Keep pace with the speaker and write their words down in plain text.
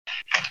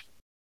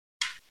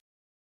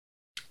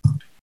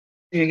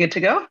You're good to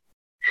go?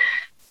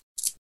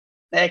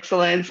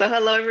 Excellent. So,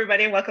 hello,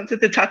 everybody. Welcome to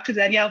the Talk to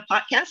Danielle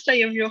podcast. I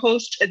am your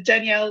host,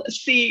 Danielle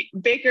C.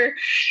 Baker.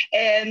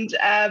 And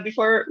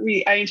before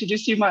I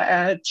introduce you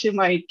to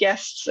my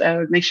guests,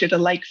 make sure to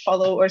like,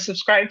 follow, or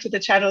subscribe to the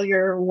channel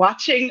you're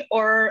watching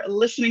or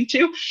listening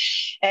to.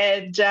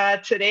 And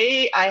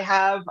today I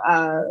have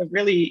a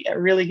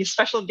really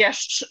special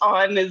guest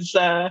on.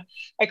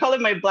 I call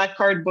him my Black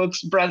Card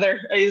Books brother.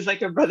 He's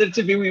like a brother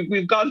to me.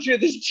 We've gone through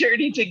this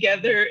journey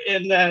together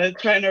in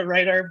trying to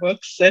write our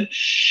books, and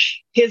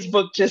his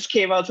book just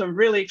came out, so I'm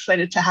really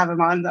excited to have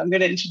him on. I'm going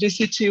to introduce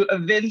you to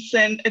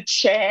Vincent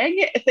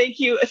Cheng.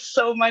 Thank you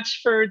so much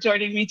for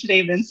joining me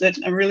today, Vincent.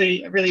 I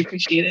really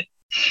appreciate it.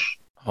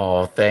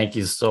 Oh, thank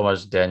you so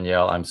much,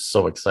 Danielle. I'm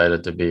so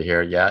excited to be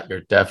here. Yeah,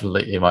 you're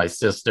definitely my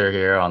sister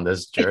here on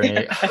this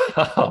journey.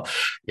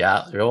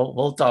 Yeah,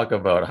 we'll talk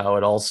about how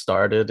it all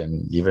started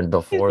and even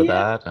before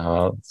that.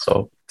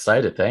 So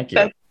excited. Thank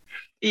you.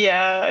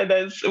 Yeah, and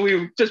as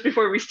just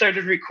before we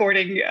started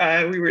recording,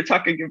 we were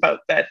talking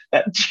about that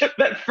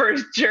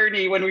first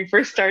journey when we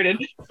first started,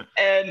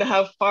 and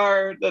how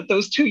far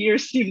those 2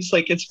 years seems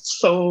like it's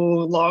so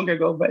long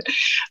ago. But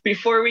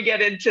before we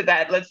get into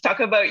that, let's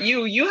talk about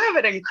you. You have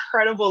an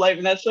incredible life,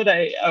 and that's what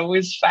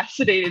always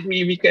fascinated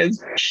me,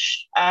 because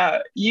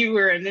you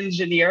were an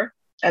engineer.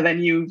 And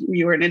then you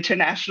were an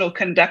international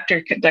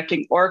conductor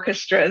conducting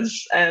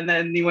orchestras, and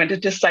then you went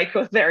into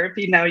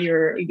psychotherapy. Now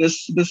you're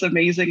this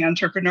amazing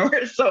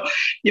entrepreneur. So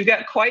you've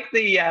got quite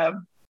the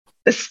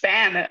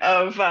span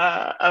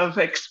of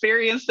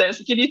experience there.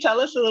 So can you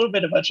tell us a little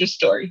bit about your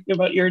story,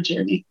 about your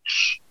journey?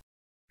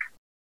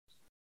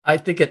 I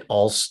think it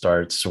all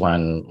starts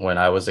when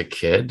I was a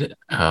kid,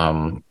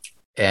 and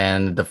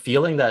the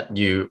feeling that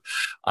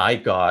I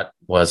got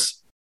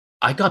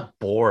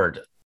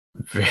bored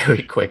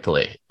very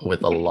quickly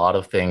with a lot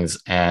of things.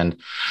 And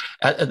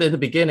at the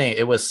beginning,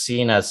 it was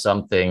seen as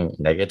something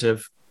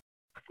negative.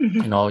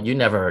 Mm-hmm.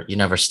 You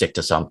never stick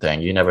to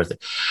something.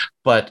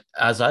 But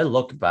as I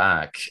look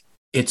back,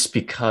 it's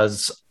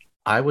because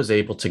I was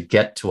able to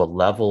get to a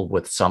level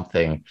with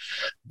something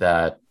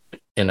that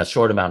in a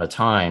short amount of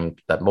time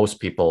that most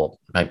people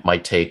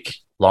might take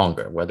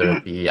longer, whether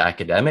it be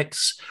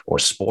academics or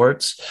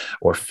sports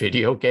or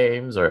video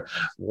games or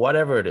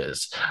whatever it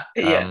is.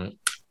 Yeah.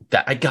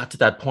 That I got to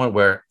that point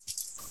where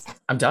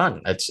I'm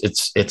done.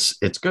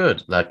 It's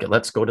good. Like,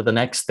 let's go to the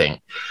next thing.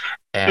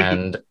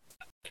 And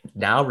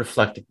now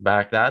reflecting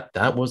back,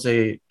 that was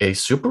a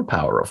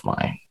superpower of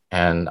mine.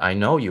 And I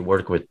know you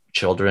work with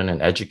children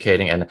and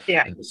educating and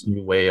this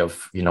new way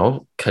of,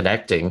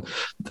 connecting,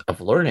 of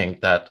learning,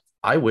 that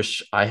I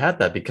wish I had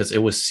that, because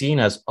it was seen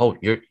as, oh,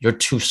 you're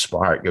too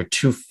smart, you're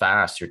too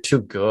fast, you're too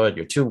good,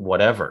 you're too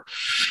whatever.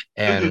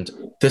 And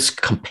this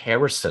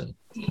comparison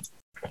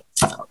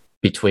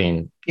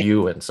between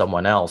you and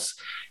someone else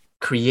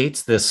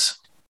creates this,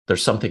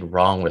 there's something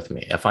wrong with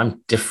me. If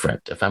I'm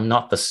different, if I'm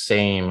not the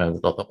same,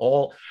 and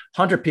all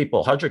 100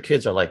 people, 100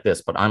 kids are like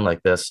this, but I'm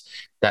like this,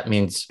 that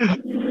means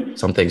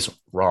something's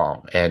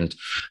wrong. And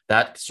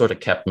that sort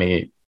of kept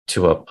me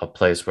to a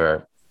place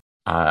where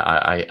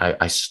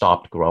I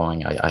stopped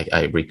growing.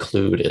 I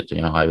recluded,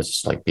 I was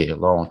just like being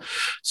alone.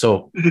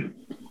 So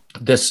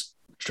this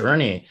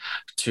journey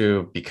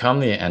to become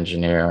the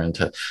engineer and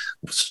to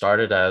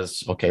started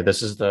as, okay,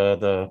 this is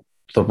the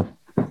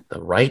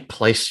right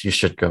place you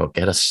should go,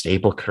 get a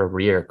stable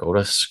career, go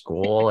to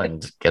school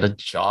and get a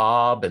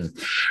job and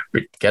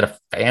get a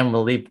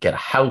family, get a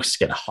house,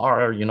 get a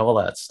car, all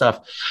that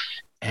stuff.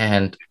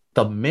 And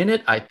the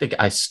minute I think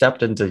I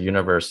stepped into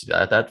university,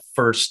 at that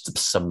first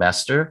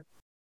semester,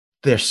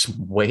 this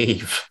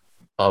wave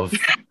of,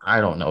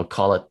 I don't know,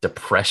 call it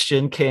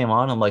depression came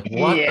on. I'm like,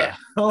 what the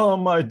hell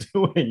am I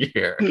doing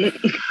here?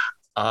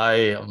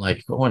 I'm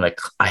like going like,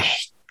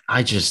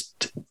 I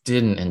just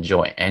didn't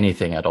enjoy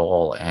anything at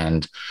all.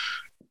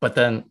 But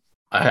then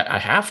I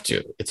have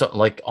to. It's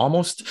like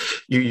almost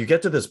you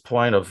get to this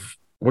point of,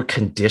 we're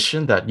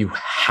conditioned that you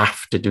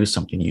have to do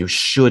something. You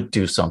should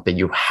do something.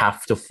 You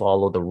have to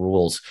follow the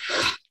rules.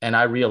 And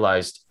I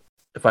realized,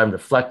 if I'm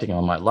reflecting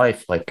on my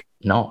life, like,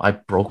 no, I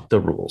broke the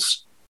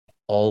rules.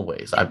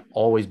 Always. I'm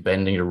always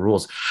bending the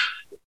rules.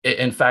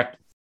 In fact,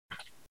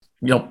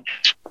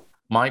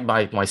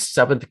 my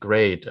seventh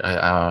grade,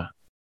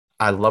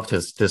 I loved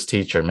this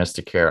teacher,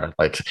 Mr. Kara.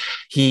 Like,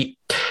 he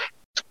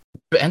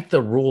bent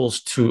the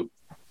rules to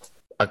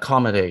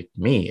accommodate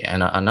me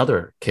and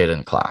another kid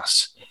in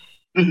class.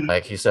 Mm-hmm.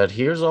 Like, he said,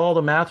 here's all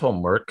the math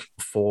homework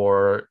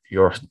for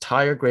your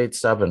entire grade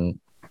 7.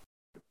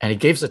 And he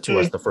gave it to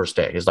us the first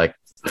day. He's like,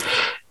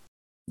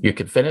 you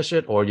can finish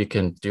it, or you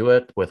can do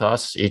it with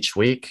us each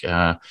week.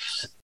 And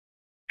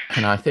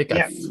I think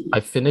I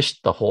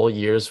finished the whole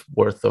year's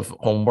worth of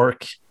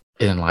homework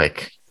in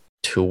like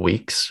 2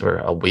 weeks or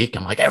a week.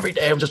 I'm like, every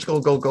day I'm just go.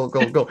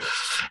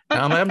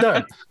 And I'm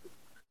done.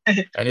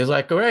 And he's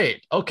like,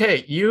 great.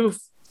 Okay, you've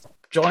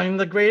joined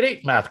the grade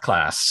 8 math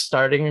class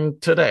starting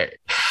today.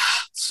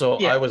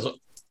 So I was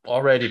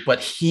already, but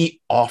he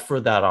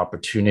offered that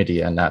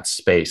opportunity and that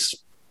space.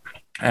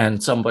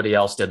 And somebody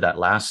else did that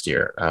last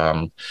year.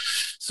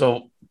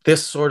 So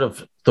this sort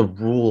of the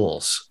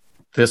rules,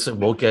 this,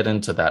 we'll get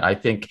into that. I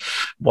think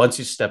once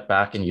you step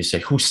back and you say,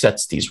 who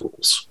sets these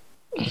rules?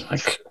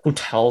 Like, who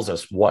tells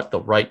us what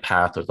the right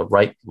path or the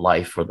right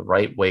life or the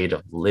right way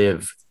to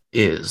live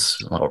is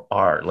or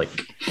are? Like,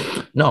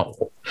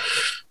 no.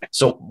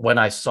 So when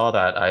I saw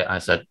that, I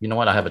said, you know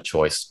what? I have a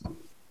choice.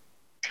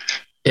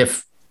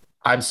 If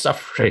I'm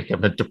suffering,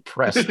 I'm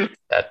depressed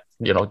at,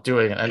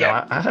 doing it. I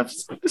know I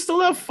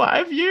still have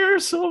 5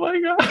 years. Oh my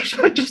gosh,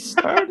 I just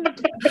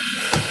started.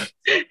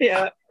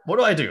 Yeah. What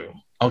do I do?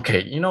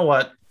 Okay, you know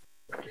what?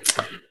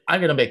 I'm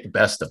going to make the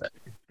best of it.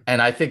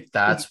 And I think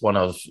that's one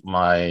of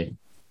my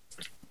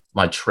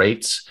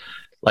traits.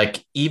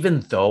 Like, even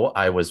though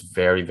I was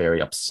very,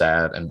 very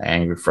upset and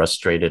angry,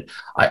 frustrated,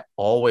 I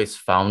always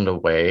found a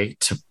way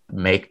to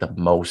make the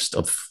most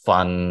of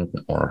fun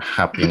or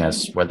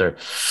happiness, whether,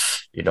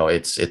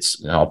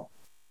 it's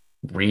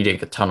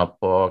reading a ton of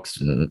books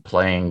and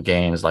playing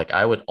games. Like,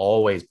 I would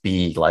always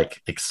be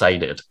like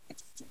excited.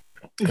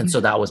 And so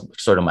that was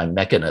sort of my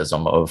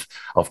mechanism of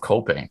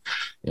coping,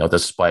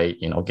 despite,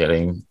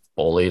 getting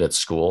bullied at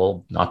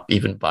school, not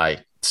even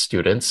by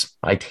students,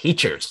 by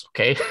teachers.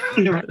 Okay.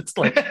 It's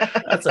like,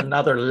 that's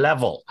another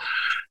level.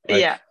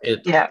 Like,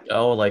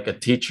 like a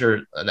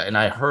teacher. And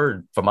I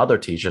heard from other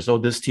teachers, oh,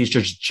 this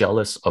teacher's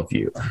jealous of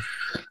you.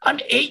 I'm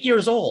 8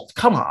 years old.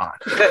 Come on.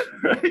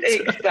 Right?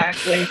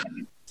 Exactly.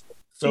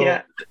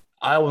 So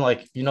I was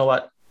like, you know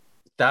what?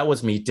 That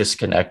was me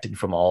disconnecting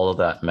from all of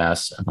that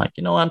mess. I'm like,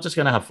 I'm just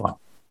going to have fun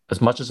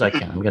as much as I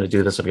can. I'm going to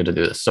do this. I'm going to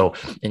do this. So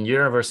in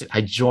university,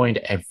 I joined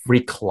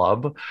every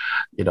club.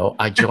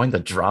 I joined the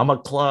drama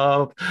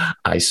club.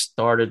 I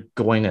started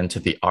going into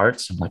the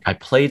arts. I'm like, I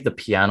played the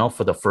piano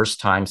for the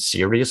first time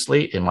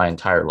seriously in my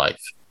entire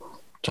life.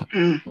 So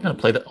I'm going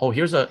to play that. Oh,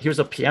 here's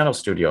a piano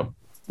studio.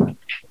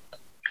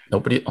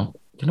 Nobody. Oh,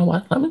 you know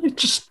what? Let me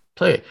just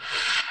play.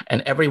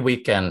 And every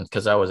weekend,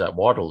 because I was at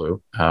Waterloo,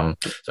 so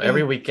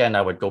every weekend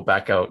I would go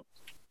back out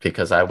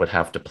because I would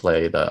have to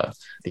play the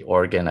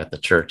organ at the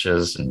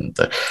churches, and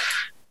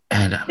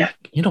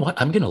you know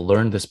what? I'm going to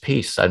learn this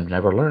piece I've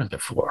never learned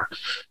before.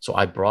 So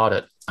I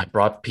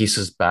brought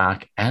pieces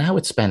back, and I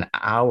would spend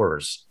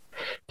hours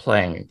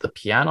playing the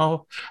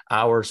piano,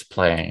 hours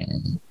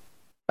playing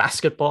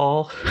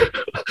basketball,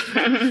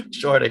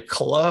 joining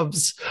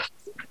clubs.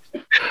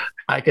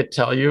 I could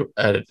tell you,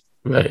 I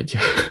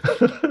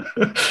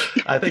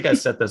think I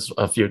said this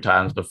a few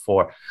times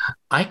before.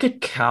 I could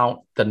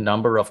count the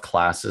number of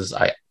classes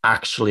I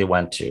actually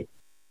went to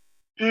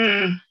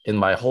in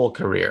my whole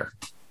career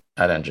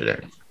at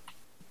engineering.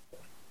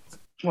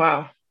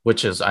 Wow.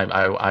 Which is,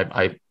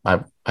 I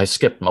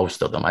skipped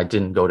most of them. I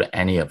didn't go to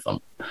any of them.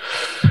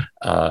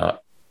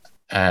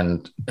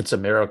 And it's a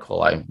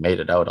miracle I made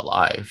it out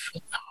alive.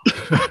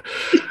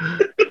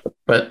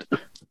 But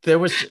there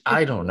was,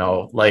 I don't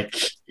know, like,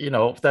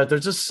 that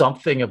there's just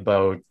something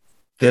about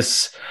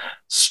this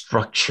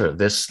structure,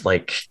 this,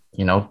 like,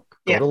 go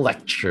to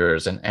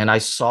lectures. And I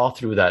saw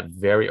through that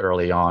very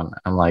early on.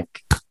 I'm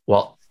like,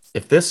 well,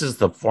 if this is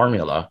the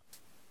formula,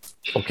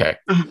 okay.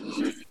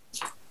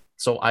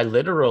 So I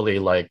literally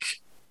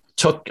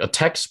took a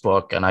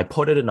textbook and I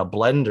put it in a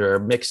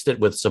blender, mixed it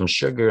with some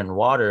sugar and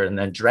water, and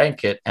then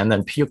drank it, and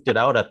then puked it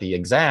out at the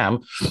exam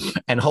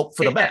and hoped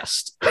for the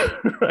best.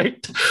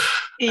 Right.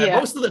 Yeah. And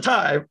most of the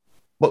time,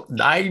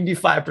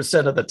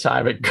 95% of the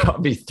time, it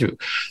got me through.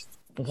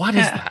 What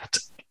is that?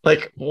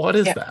 Like, what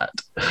is that?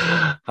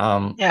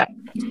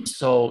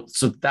 So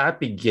that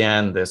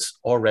began this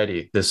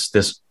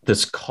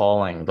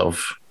calling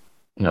of,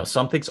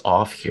 something's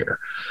off here.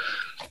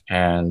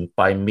 And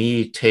by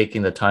me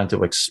taking the time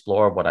to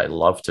explore what I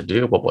love to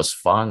do, what was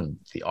fun,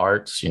 the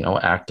arts,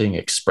 acting,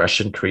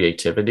 expression,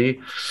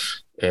 creativity,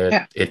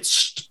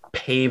 it's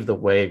paved the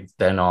way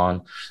then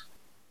on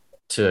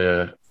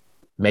to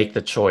make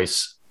the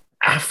choice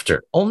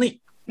after.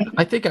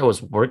 I think I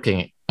was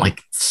working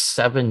like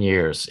 7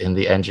 years in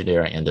the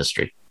engineering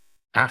industry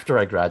after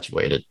I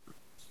graduated.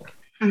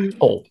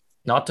 Oh,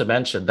 not to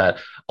mention that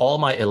all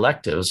my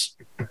electives,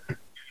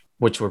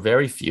 which were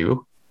very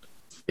few,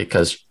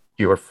 because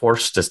you were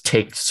forced to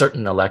take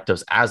certain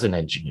electives as an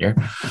engineer.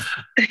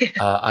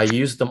 I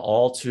used them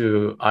all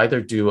to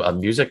either do a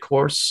music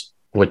course,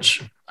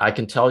 which I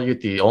can tell you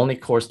the only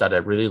course that I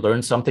really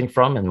learned something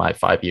from in my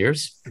 5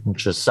 years,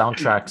 which is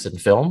soundtracks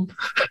and film.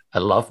 I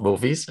love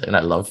movies and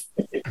I love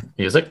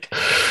music.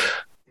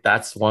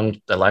 That's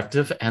one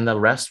elective, and the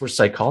rest were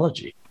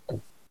psychology.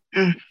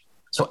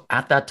 So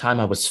at that time,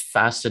 I was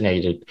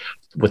fascinated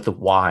with the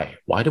why.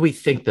 Why do we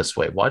think this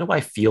way? Why do I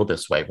feel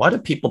this way? Why do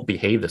people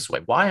behave this way?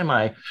 Why am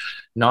I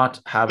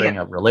not having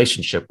a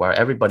relationship where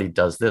everybody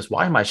does this?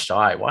 Why am I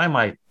shy? Why am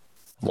I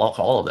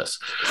all of this?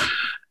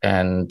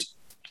 And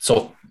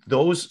so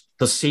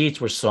the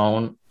seeds were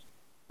sown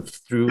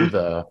through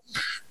the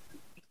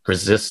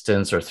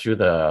resistance or through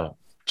the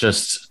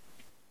just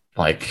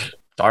like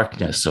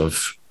darkness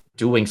of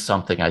doing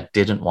something I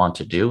didn't want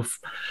to do,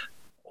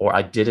 or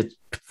I did it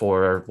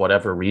for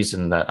whatever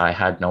reason that I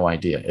had no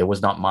idea. It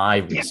was not my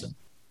reason,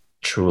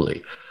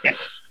 truly.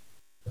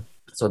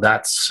 So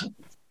that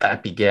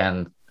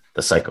began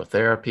the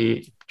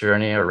psychotherapy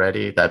journey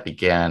already, that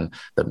began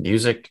the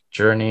music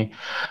journey.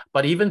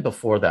 But even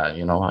before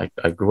that,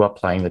 I grew up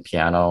playing the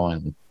piano,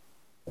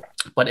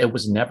 but it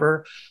was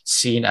never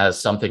seen as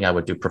something I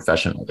would do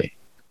professionally.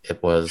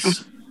 It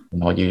was,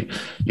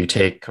 you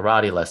take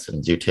karate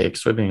lessons, you take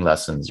swimming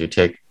lessons,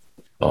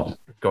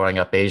 growing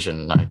up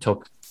Asian, I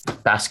took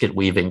basket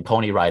weaving,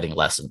 pony riding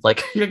lessons.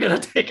 Like, you're going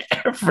to take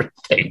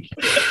everything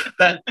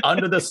that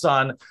under the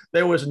sun.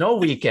 There was no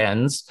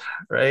weekends,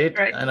 right?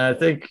 And I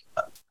think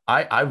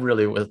I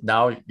really,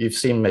 now you've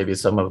seen maybe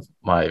some of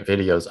my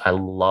videos, I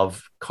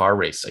love car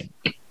racing.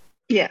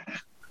 Yeah.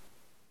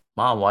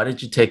 Mom, why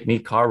did you take me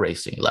car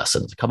racing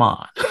lessons? Come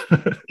on.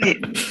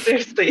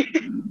 Seriously.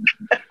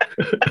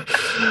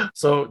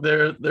 So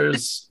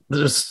there's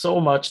so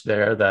much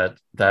there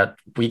that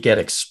we get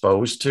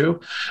exposed to.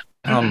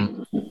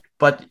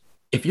 But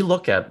if you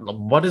look at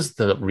what is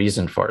the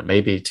reason for it,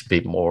 maybe to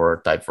be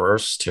more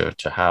diverse,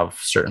 to have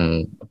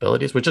certain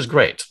abilities, which is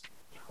great.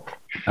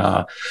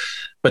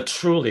 But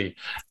truly,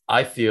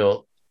 I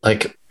feel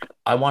like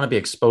I want to be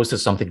exposed to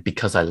something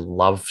because I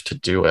love to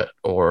do it,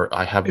 or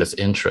I have this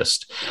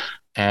interest.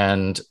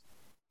 And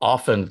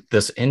often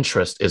this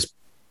interest is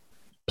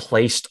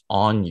placed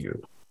on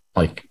you,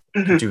 like,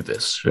 do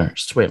this, or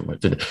swim, or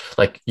do this.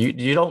 Like,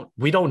 we don't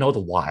know the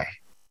why.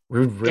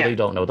 We really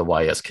don't know the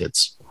why as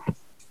kids.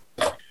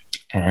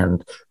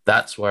 And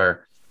that's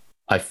where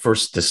I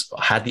first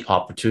had the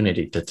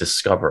opportunity to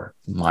discover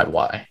my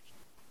why.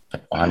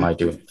 Like, why am I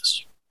doing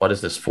this? What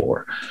is this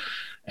for?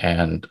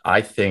 And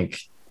I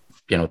think,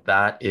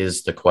 that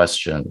is the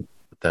question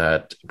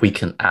that we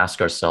can ask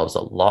ourselves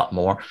a lot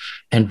more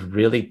and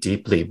really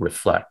deeply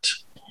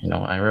reflect.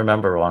 I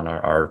remember on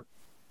our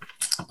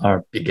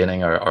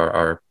beginning,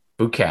 our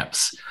boot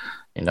camps,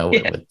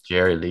 with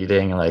Jerry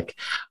leading, like,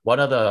 one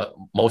of the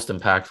most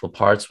impactful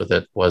parts with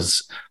it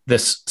was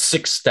this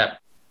 6-step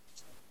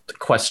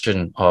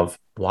question of,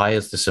 why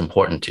is this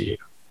important to you?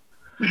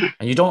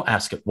 And you don't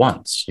ask it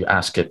once, you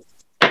ask it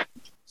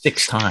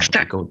 6 times,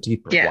 you go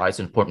deeper. Why is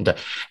it important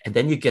and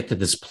then you get to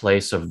this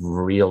place of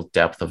real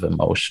depth of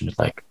emotion,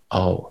 like,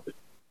 oh,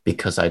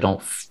 because I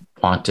don't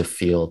want to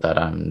feel that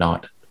I'm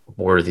not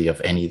worthy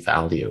of any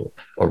value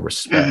or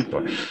respect,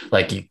 or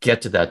like, you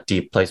get to that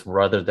deep place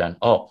rather than,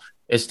 oh,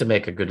 it's to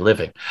make a good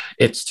living.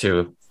 It's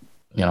to,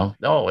 no,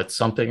 it's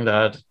something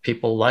that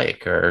people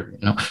like, or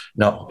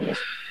no,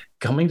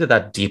 coming to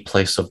that deep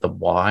place of the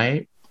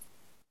why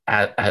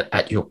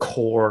at your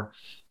core,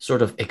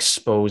 sort of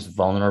exposed,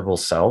 vulnerable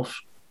self.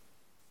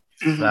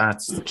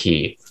 That's the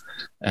key.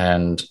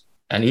 And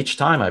each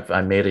time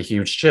I made a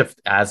huge shift,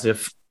 as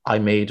if I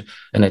made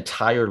an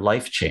entire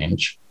life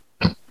change,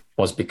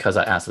 was because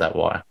I asked that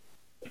why.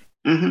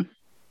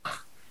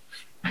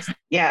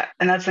 Yeah,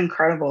 and that's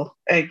incredible.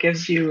 It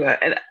gives you,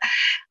 and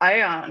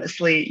I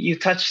honestly, you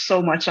touch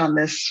so much on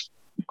this.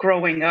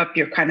 Growing up,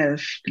 you're kind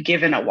of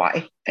given a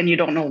why, and you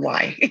don't know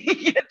why.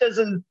 It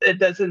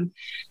doesn't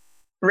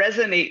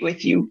resonate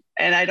with you.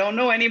 And I don't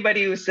know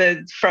anybody who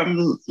said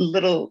from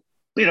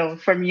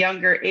from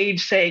younger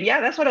age saying,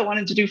 yeah, that's what I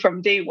wanted to do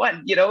from day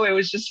one. It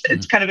was just,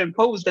 it's kind of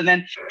imposed. And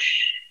then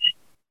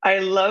I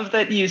love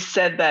that you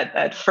said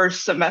that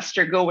first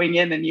semester going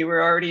in and you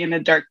were already in a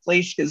dark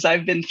place, because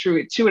I've been through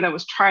it too. And I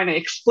was trying to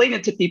explain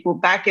it to people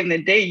back in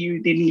the day. You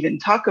didn't even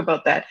talk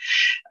about that.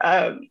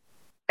 And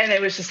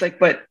it was just like,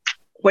 but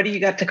what do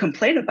you got to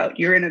complain about?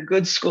 You're in a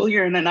good school.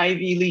 You're in an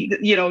Ivy League,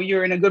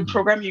 you're in a good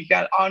program. You've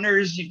got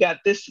honors. You've got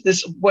this,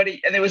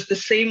 and it was the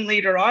same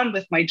later on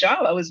with my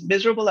job. I was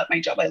miserable at my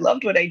job. I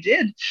loved what I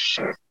did,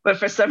 but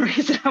for some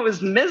reason I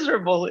was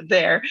miserable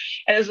there.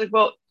 And I was like,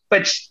 well,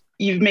 but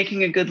you're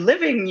making a good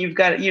living. You've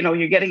got,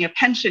 you're getting a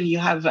pension. You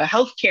have a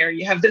healthcare.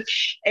 You have this.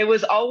 It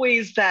was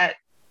always that.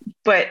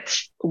 But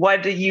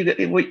what do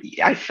you?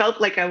 I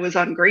felt like I was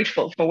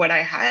ungrateful for what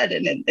I had,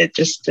 and it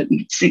just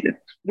didn't see it.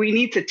 We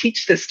need to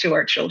teach this to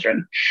our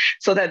children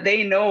so that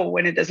they know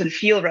when it doesn't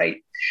feel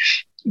right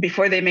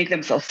before they make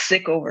themselves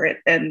sick over it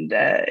and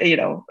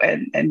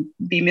and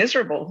be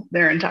miserable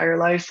their entire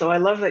life. So I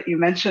love that you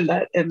mentioned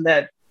that, and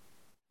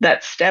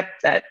that step,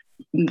 that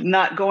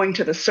not going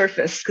to the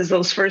surface, because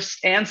those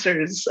first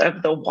answers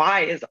of the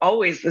why is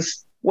always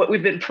this, what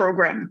we've been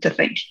programmed to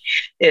think.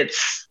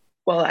 It's,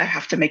 well, I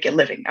have to make a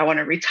living. I want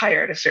to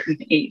retire at a certain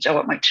age. I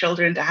want my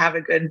children to have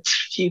a good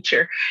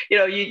future.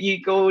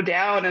 You go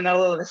down, and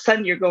all of a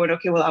sudden you're going,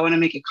 okay, well, I want to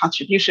make a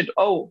contribution.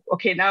 Oh,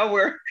 okay, now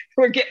we're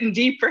getting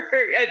deeper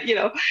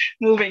and,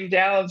 moving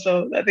down.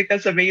 So I think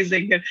that's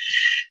amazing.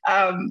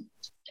 And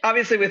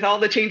obviously, with all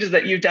the changes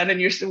that you've done, and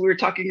we were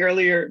talking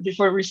earlier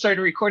before we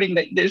started recording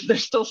that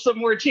there's still some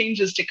more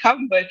changes to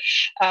come, but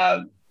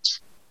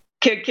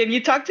can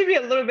you talk to me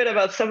a little bit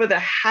about some of the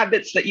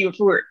habits that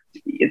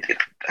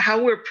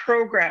how we're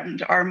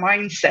programmed, our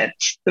mindset?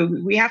 So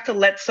we have to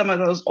let some of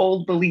those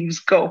old beliefs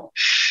go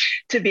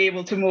to be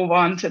able to move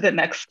on to the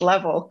next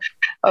level.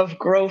 of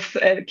growth.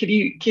 And can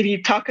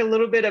you talk a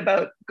little bit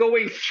about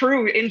going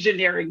through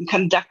engineering,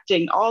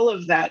 conducting all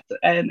of that,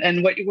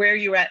 and where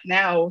you're at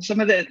now?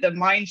 Some of the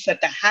mindset,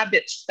 the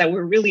habits that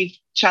were really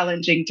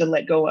challenging to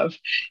let go of,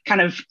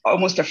 kind of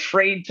almost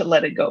afraid to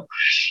let it go.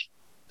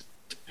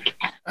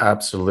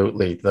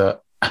 Absolutely.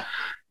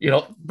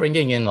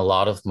 Bringing in a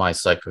lot of my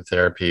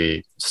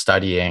psychotherapy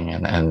studying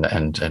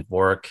and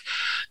work,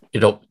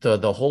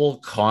 the whole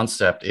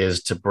concept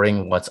is to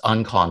bring what's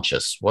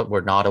unconscious, what we're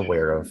not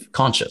aware of,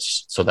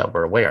 conscious, so that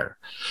we're aware.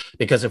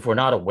 Because if we're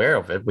not aware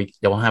of it, we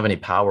don't have any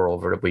power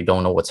over it. We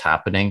don't know what's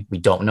happening. We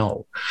don't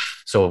know.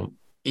 So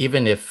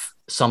even if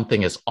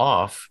something is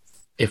off,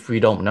 if we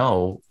don't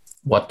know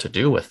what to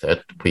do with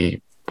it,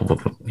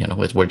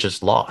 we're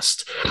just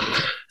lost.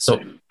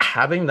 So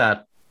having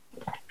that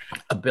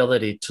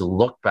ability to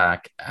look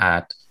back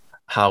at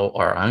how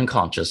our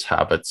unconscious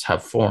habits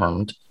have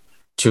formed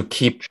to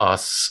keep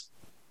us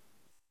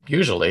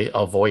usually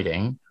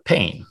avoiding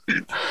pain.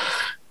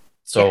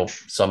 So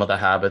some of the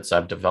habits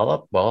I've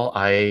developed, well,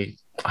 I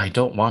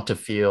don't want to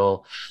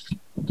feel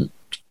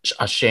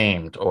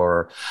ashamed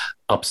or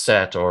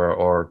upset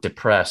or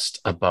depressed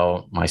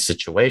about my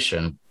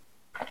situation,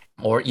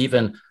 or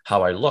even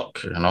how I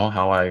look,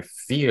 how I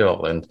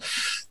feel. And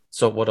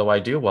so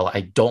what do? Well,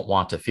 I don't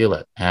want to feel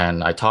it.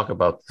 And I talk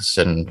about this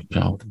in,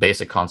 the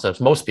basic concepts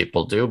most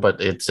people do, but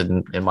it's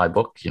in my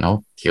book,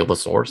 Heal the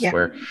Source,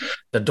 where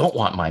the don't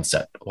want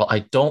mindset. Well, I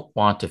don't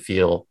want to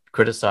feel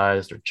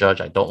criticized or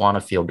judged. I don't want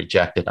to feel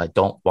rejected. I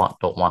don't want.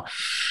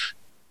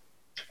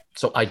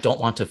 So I don't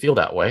want to feel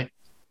that way.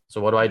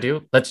 So what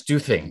do? Let's do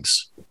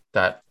things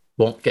that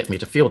won't get me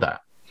to feel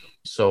that.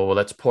 So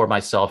let's pour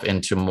myself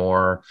into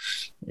more,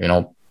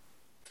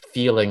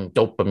 feeling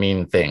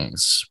dopamine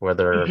things,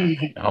 whether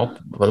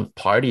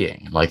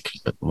partying,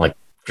 like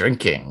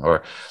drinking,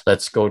 or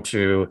let's go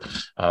to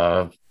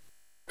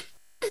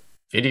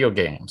video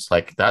games.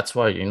 Like that's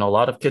why a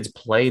lot of kids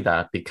play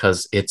that,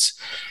 because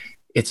it's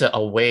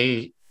a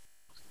way.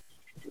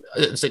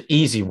 It's an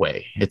easy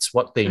way. It's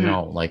what they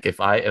know. Like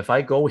if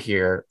I go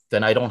here,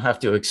 then I don't have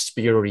to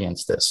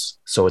experience this.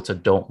 So it's a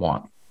don't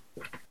want.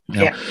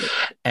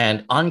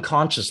 And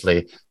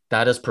unconsciously,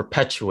 that is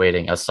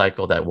perpetuating a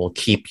cycle that will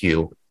keep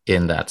you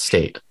in that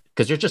state,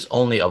 because you're just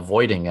only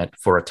avoiding it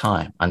for a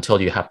time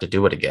until you have to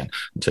do it again,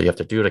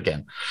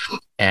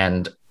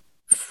 And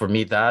for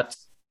me, that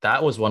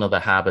was one of the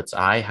habits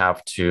I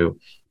have to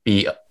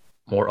be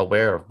more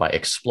aware of by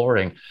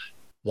exploring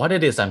what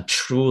it is I'm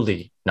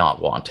truly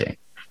not wanting.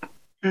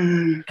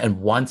 And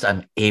once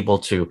I'm able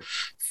to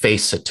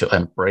face it, to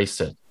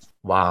embrace it,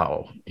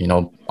 wow,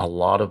 a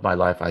lot of my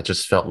life, I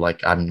just felt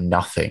like I'm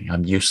nothing,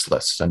 I'm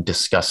useless, I'm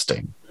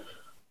disgusting.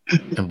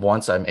 And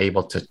once I'm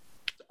able to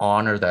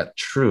honor that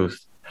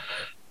truth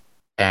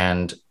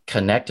and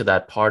connect to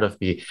that part of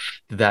me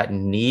that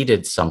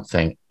needed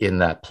something in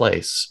that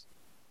place,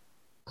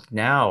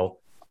 now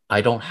I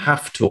don't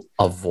have to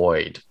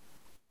avoid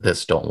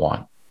this don't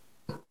want,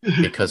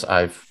 because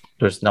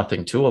there's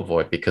nothing to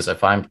avoid, because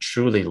if I'm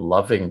truly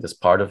loving this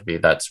part of me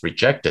that's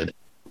rejected,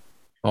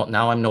 well,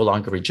 now I'm no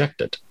longer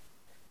rejected.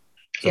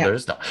 So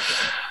there's no.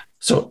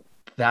 So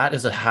that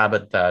is a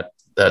habit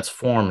that's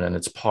formed, and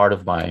it's part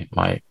of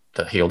the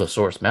Heal the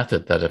Source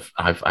method that if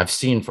I've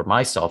seen for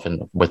myself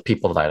and with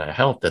people that I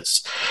help.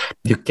 That's,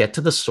 you get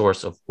to the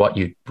source of what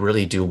you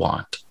really do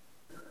want,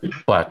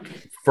 but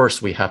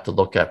first we have to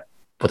look at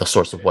for the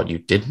source of what you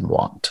didn't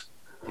want.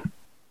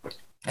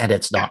 And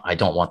it's not, I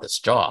don't want this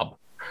job.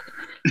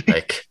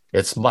 Like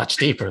it's much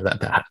deeper than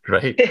that,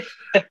 right?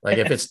 Like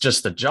if it's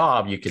just a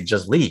job, you could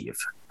just leave.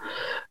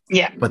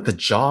 Yeah. But the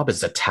job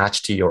is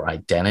attached to your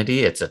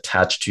identity. It's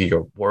attached to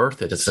your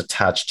worth. It is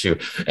attached to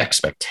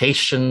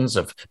expectations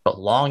of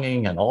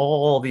belonging and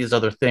all these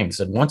other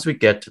things. And once we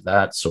get to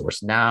that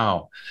source,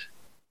 now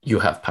you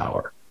have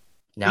power.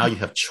 Now you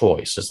have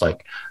choice. It's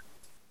like,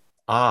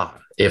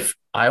 if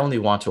I only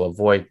want to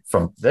avoid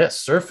from this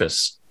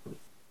surface,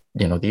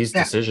 these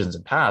decisions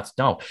and paths.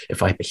 No,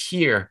 if I'm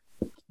here,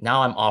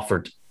 now I'm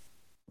offered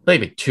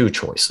maybe two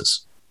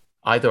choices.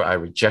 Either I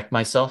reject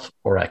myself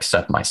or I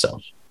accept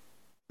myself.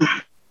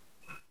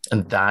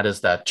 And that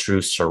is that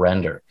true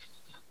surrendering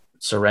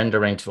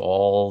to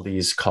all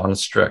these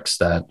constructs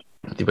that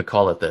they would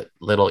call it the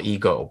little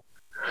ego,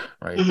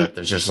 right? That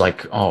there's just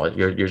like,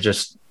 you're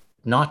just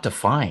not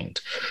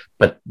defined,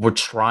 but we're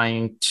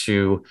trying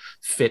to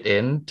fit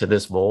into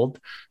this mold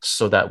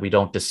so that we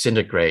don't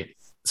disintegrate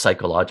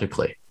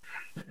psychologically.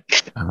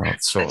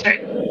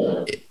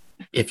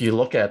 If you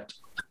look at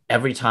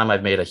every time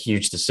I've made a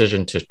huge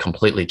decision to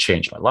completely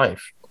change my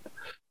life,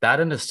 that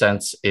in a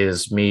sense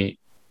is me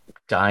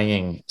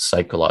dying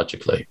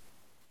psychologically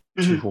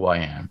to who I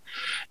am.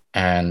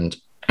 And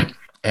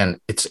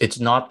it's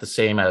not the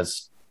same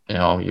as,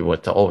 you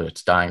would tell,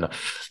 it's dying.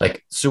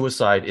 Like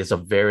suicide is a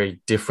very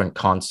different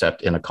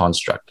concept in a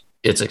construct.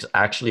 It's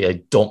actually a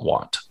don't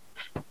want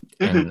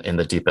in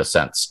the deepest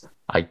sense.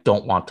 I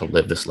don't want to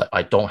live this life.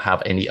 I don't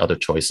have any other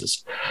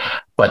choices.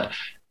 But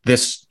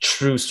this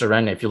true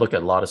surrender, if you look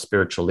at a lot of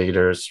spiritual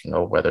leaders,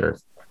 whether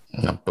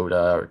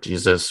Buddha or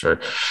Jesus, or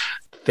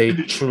they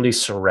truly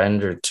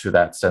surrendered to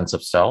that sense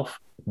of self,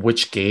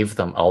 which gave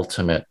them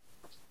ultimate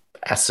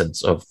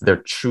essence of their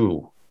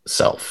true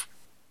self.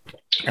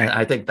 And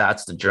I think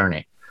that's the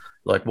journey.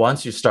 Like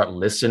once you start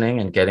listening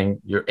and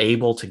you're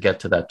able to get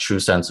to that true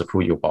sense of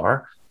who you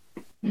are,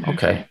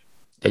 okay,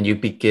 then you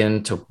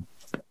begin to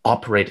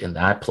operate in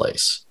that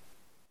place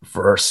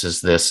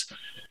versus this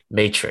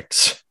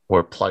matrix.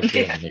 We're plugged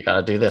in. You got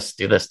to do this,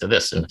 do this, do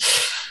this.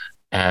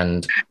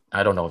 And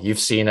I don't know, you've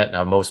seen it.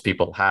 Now, most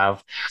people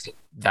have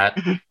that.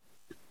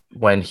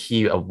 When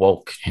he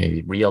awoke,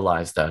 he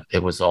realized that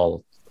it was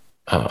all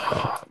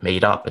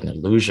made up, an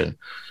illusion,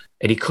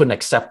 and he couldn't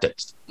accept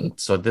it.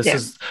 So this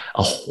is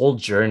a whole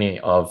journey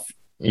of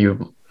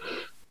you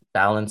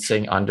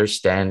balancing,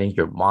 understanding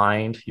your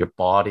mind, your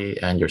body,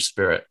 and your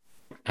spirit,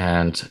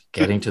 and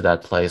getting to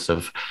that place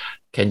of,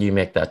 can you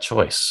make that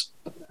choice?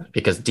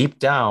 Because deep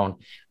down,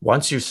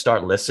 once you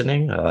start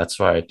listening, that's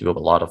why I do a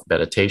lot of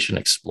meditation,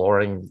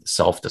 exploring,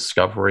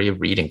 self-discovery,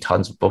 reading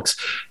tons of books.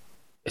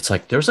 It's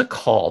like, there's a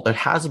call. There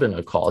has been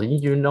a call.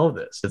 You know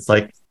this. It's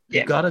like,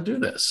 you got to do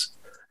this.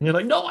 And you're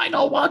like, no, I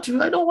don't want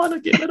to. I don't want to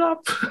give it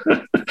up.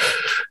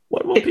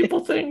 What will people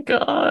think?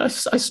 I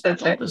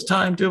spent all this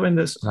time doing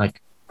this.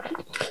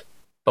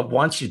 But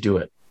once you do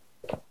it,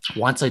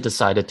 once I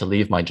decided to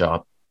leave my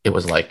job, it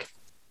was like,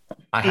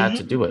 I had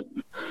to do it.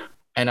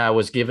 And I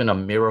was given a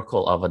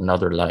miracle of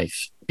another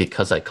life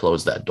because I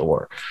closed that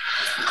door.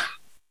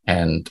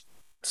 And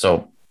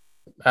so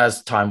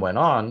as time went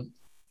on,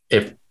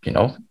 it,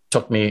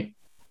 took me,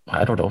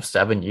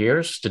 7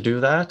 years to do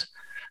that.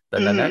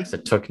 Then the next,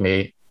 it took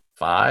me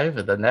 5,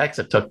 and the next,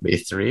 it took me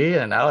 3,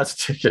 and now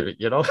it's,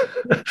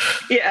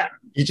 Yeah.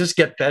 You just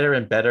get better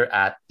and better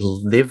at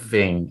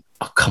living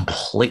a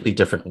completely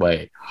different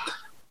way.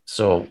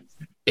 So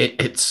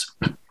it's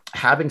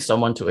having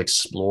someone to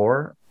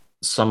explore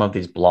some of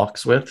these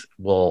blocks with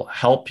will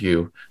help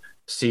you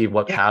see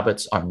what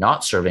habits are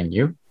not serving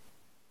you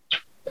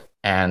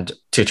and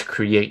to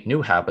create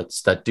new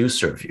habits that do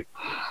serve you.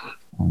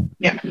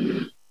 Yeah.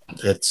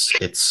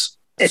 It's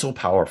so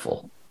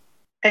powerful.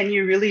 And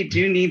you really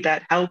do need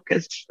that help,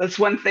 because that's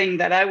one thing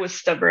that I was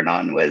stubborn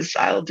on was,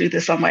 I'll do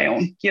this on my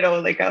own.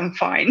 I'm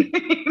fine.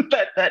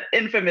 that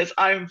infamous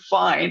I'm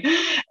fine.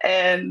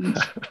 And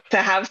to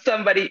have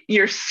somebody,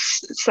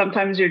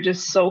 sometimes you're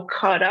just so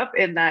caught up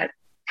in that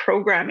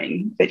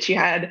programming that you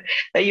had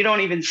that you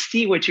don't even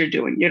see what you're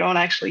doing. You don't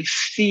actually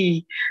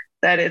see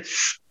that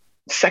it's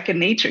second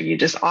nature. You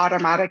just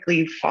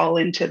automatically fall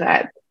into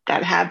that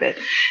habit.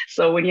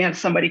 So when you have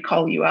somebody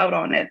call you out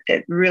on it,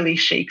 it really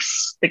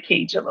shakes the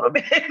cage a little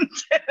bit.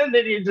 And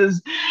then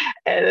it's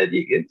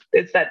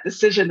that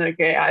decision.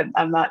 Okay,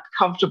 I'm not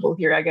comfortable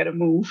here. I got to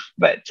move.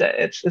 But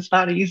it's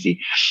not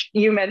easy.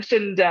 You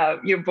mentioned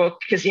your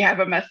book because you have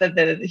a method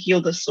that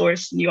Heal the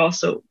Source, and you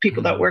also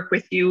people that work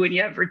with you, and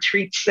you have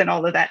retreats and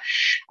all of that.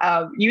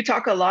 You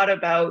talk a lot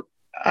about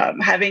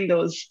having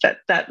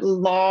that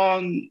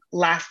long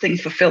lasting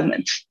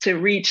fulfillment to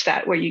reach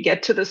that, where you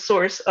get to the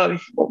source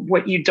of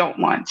what you don't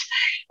want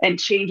and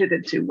change it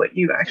into what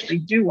you actually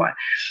do want.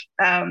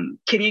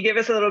 Can you give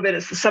us a little bit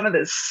of some of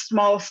the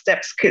small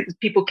steps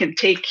people can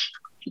take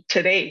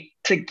today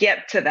to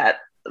get to that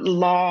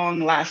long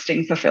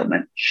lasting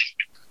fulfillment?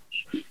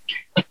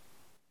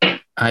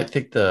 I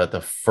think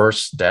the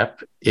first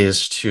step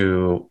is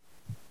to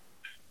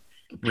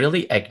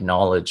really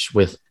acknowledge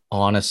with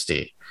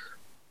honesty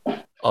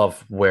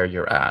of where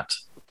you're at,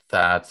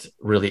 that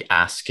really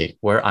asking,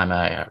 where am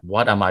I at?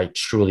 What am I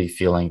truly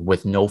feeling,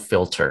 with no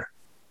filter?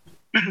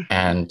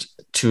 And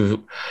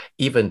to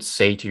even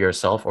say to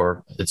yourself,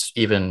 or it's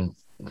even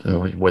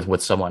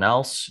with someone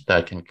else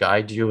that can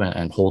guide you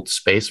and hold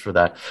space for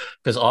that.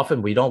 Because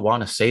often we don't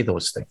want to say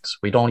those things.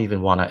 We don't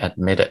even want to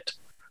admit it.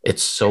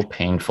 It's so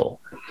painful.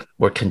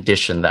 We're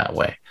conditioned that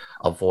way.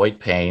 Avoid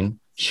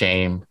pain,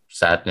 shame,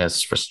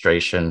 sadness,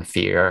 frustration,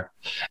 fear,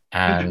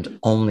 and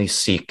only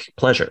seek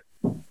pleasure.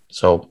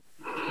 So,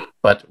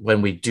 but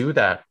when we do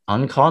that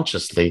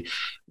unconsciously,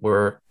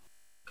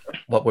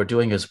 what we're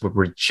doing is we're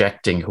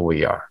rejecting who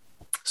we are.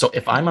 So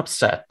if I'm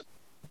upset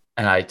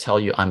and I tell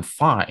you I'm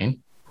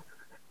fine,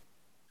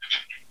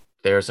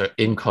 there's an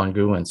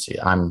incongruency.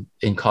 I'm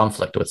in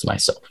conflict with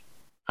myself.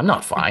 I'm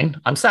not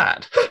fine. I'm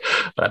sad,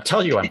 but I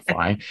tell you I'm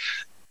fine.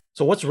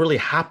 So what's really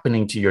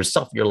happening to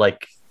yourself? You're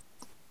like,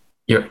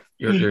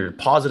 you're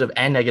positive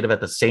and negative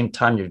at the same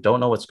time. You don't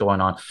know what's going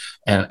on.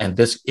 And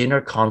this inner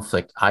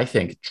conflict, I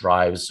think,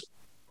 drives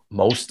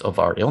most of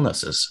our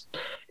illnesses.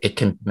 It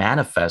can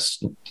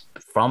manifest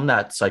from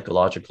that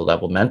psychological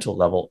level, mental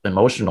level,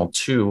 emotional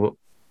to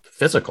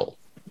physical.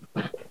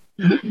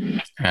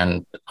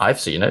 And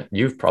I've seen it.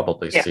 You've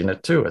probably seen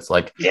it too. It's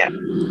like,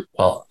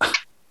 well,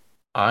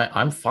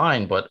 I'm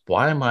fine, but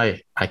why am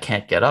I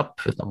can't get up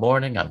in the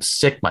morning. I'm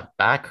sick. My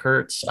back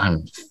hurts.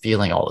 I'm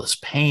feeling all this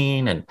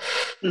pain. And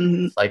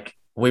it's like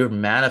we're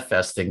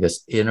manifesting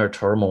this inner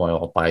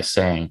turmoil by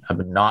saying,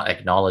 I'm not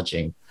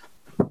acknowledging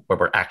where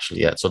we're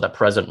actually at. So that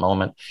present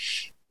moment,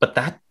 but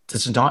that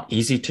is not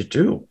easy to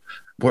do.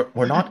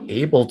 We're not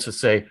able to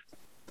say,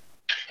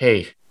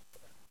 hey,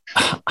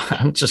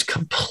 I'm just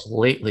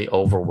completely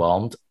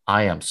overwhelmed.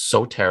 I am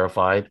so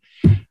terrified.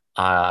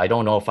 I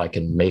don't know if I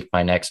can make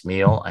my next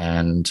meal.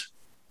 And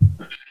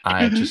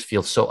I just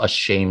feel so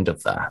ashamed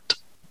of that.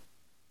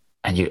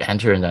 And you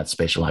enter in that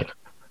space, you're like,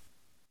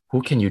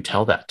 who can you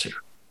tell that to?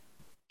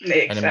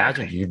 Exactly. And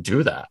imagine you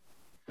do that,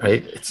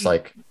 right? It's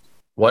like,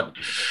 what?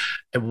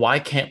 And why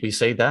can't we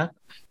say that?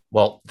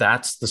 Well,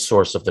 that's the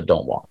source of the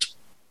don't want.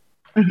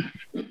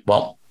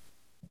 Well,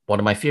 what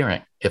am I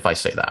fearing if I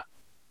say that?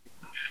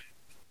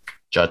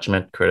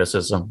 Judgment,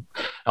 criticism.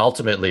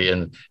 Ultimately,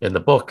 in the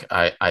book,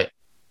 I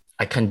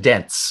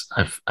condense.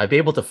 I've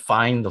able to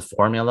find the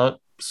formula,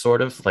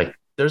 sort of like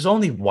there's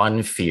only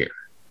one fear,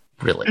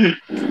 really,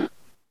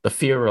 the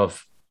fear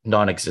of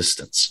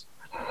non-existence.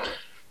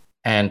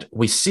 And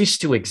we cease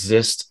to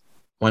exist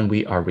when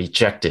we are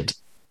rejected,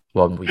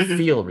 when we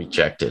feel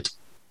rejected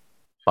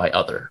by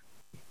other.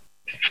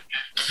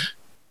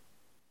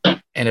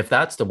 And if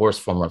that's the worst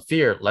form of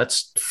fear,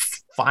 let's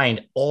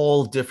find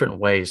all different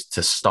ways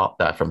to stop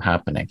that from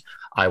happening.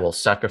 I will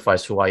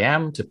sacrifice who I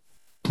am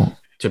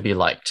to be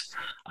liked.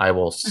 I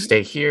will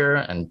stay here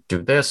and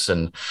do this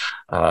and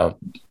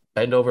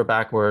bend over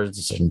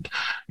backwards and,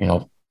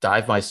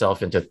 dive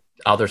myself into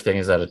other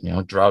things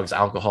that, drugs,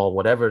 alcohol,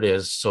 whatever it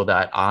is, so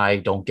that I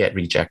don't get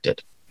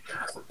rejected.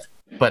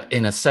 But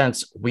in a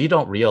sense, we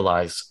don't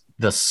realize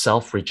the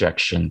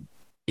self-rejection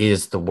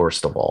is the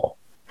worst of all.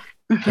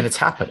 And it's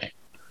happening.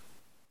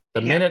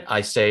 The minute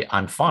I say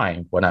I'm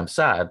fine when I'm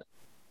sad,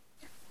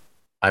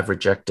 I've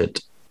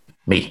rejected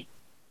me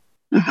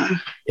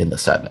in the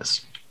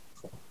sadness.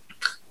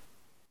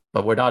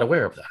 But we're not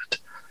aware of that.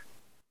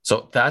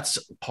 So that's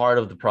part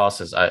of the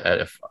process.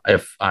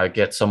 If I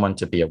get someone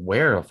to be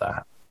aware of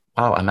that,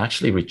 wow, I'm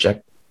actually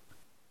rejected.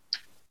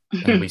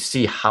 And we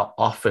see how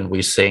often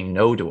we're saying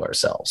no to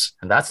ourselves.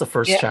 And that's the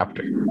first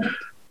chapter.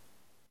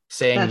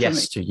 Saying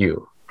yes to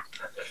you.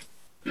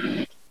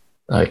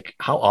 Like,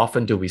 how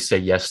often do we say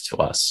yes to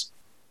us?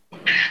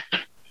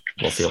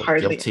 We'll feel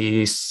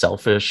guilty,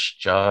 selfish,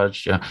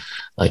 judged.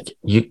 Like,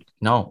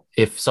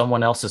 if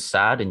someone else is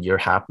sad and you're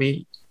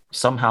happy,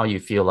 somehow you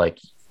feel like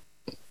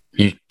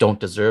you don't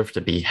deserve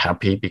to be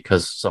happy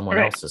because someone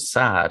else is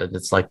sad. And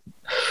it's like,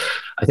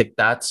 I think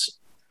that's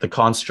the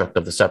construct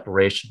of the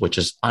separation, which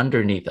is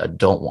underneath a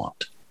don't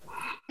want.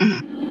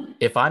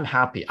 If I'm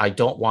happy, I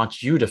don't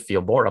want you to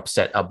feel more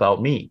upset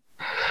about me.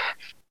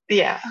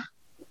 Yeah.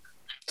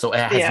 So it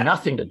has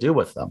nothing to do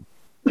with them.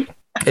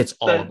 It's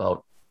all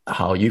about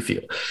how you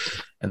feel.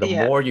 And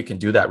the more you can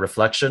do that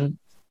reflection,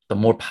 the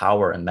more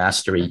power and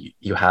mastery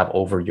you have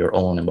over your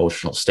own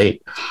emotional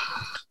state.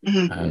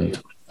 And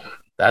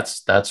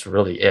that's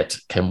really it.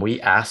 Can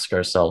we ask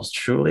ourselves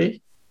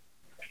truly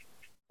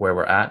where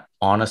we're at,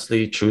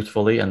 honestly,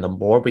 truthfully? And the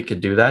more we can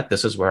do that,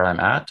 this is where I'm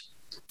at.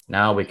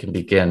 Now we can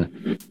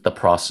begin the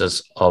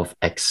process of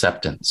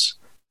acceptance.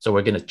 So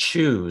we're going to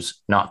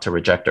choose not to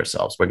reject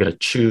ourselves. We're going to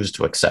choose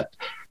to accept.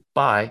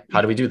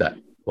 How do we do that?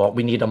 Well,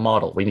 we need a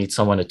model. We need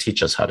someone to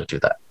teach us how to do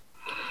that.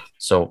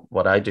 So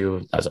what I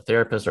do as a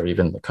therapist or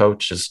even the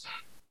coach is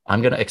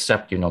I'm going to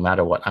accept you no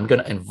matter what. I'm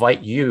going to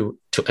invite you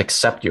to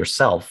accept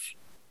yourself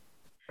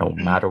no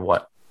matter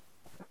what,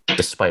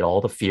 despite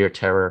all the fear,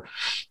 terror,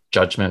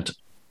 judgment.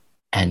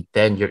 And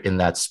then you're in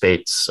that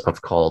space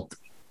of called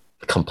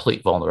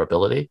complete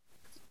vulnerability.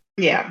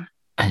 Yeah.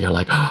 And you're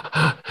like,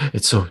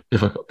 it's so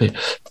difficult.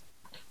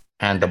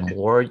 And the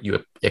more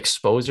you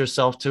expose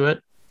yourself to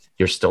it,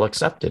 you're still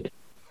accepted.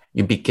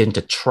 You begin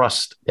to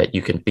trust that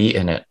you can be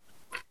in it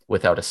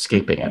without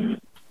escaping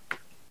it,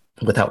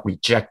 without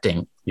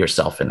rejecting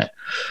yourself in it.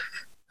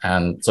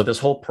 And so this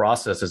whole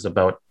process is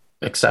about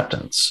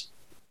acceptance.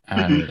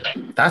 And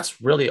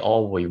that's really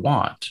all we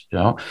want.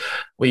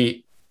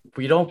 We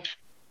don't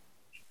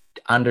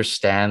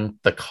understand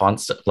the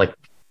concept, like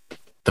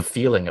the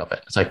feeling of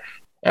it. It's like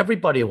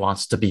everybody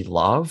wants to be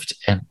loved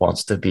and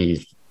wants to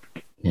be,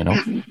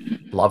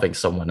 loving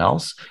someone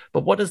else.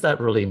 But what does that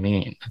really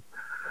mean?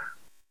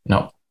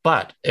 No.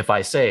 But if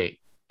I say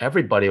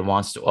everybody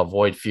wants to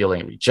avoid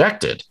feeling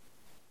rejected,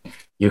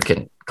 you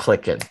can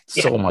click it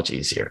so much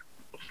easier.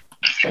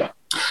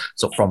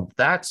 So from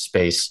that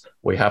space,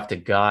 we have to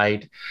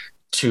guide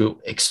to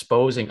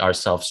exposing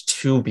ourselves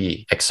to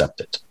be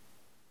accepted.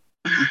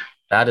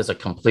 That is a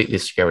completely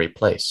scary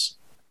place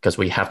because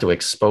we have to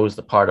expose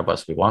the part of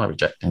us we want to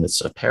reject. And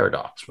it's a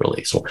paradox,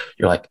 really. So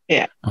you're like,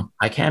 oh,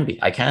 I can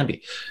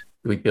be.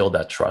 We build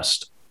that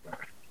trust.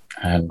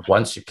 And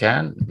once you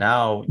can,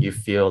 now you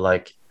feel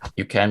like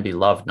you can be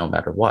loved no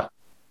matter what.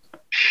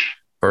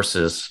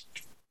 Versus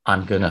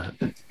I'm going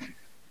to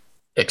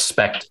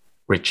expect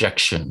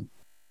rejection.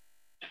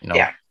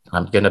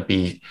 I'm going to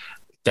be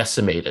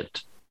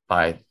decimated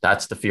by,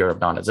 that's the fear of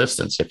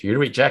non-existence. If you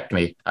reject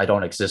me, I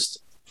don't exist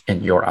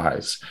in your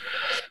eyes.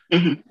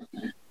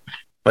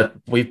 But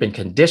we've been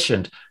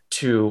conditioned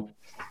to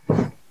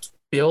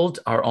build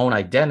our own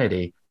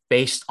identity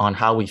based on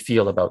how we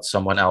feel about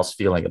someone else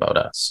feeling about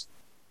us.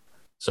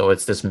 So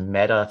it's this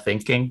meta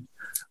thinking,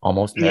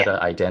 almost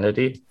meta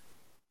identity.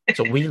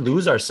 So we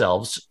lose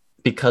ourselves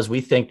because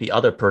we think the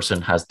other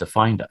person has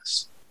defined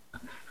us.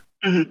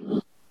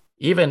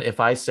 Even if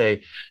I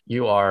say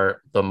you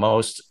are the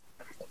most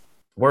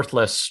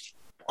worthless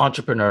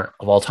entrepreneur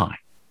of all time,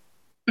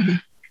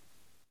 Mhm.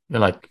 you're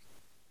like,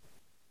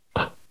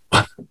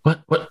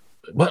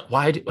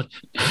 why?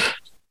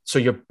 So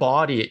your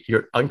body,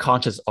 your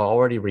unconscious is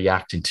already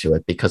reacting to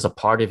it because a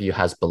part of you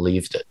has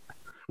believed it.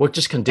 We're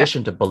just Yeah.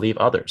 conditioned to believe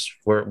others.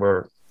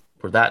 We're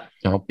that,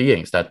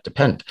 beings that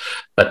depend.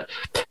 But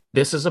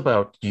this is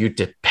about you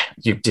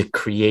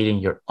creating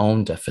your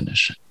own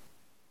definition.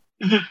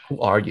 Mhm. Who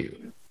are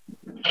you?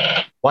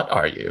 What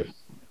are you?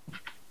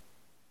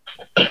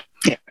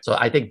 Yeah. So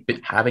I think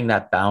having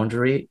that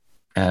boundary,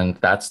 and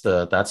that's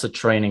the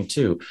training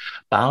too,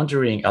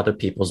 boundarying other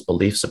people's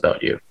beliefs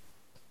about you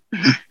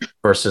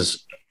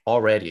versus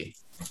already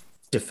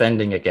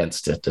defending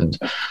against it and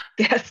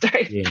Yes,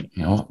 right. being,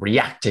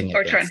 reacting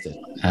Or against it.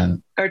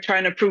 And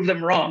trying to prove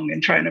them wrong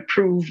and trying to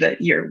prove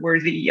that you're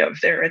worthy of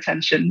their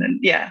attention. And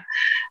yeah,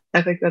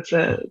 I think it's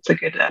a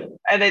good,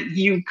 and then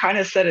you kind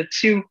of said it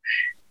too,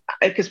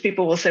 because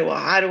people will say, well,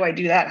 how do I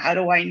do that? How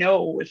do I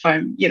know if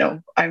I'm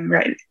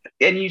right?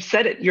 And you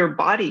said it, your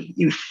body,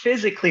 you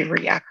physically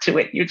react to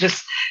it. You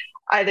just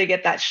either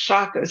get that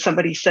shock of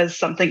somebody says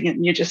something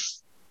and you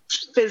just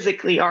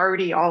physically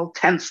already all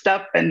tensed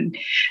up and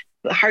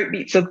the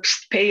heartbeat. So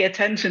pay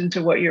attention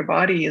to what your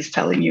body is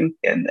telling you.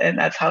 And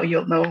that's how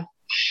you'll know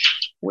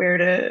where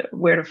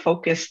to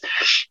focus.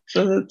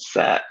 So it's,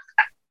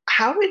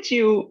 how would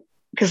you,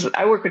 because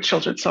I work with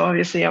children, so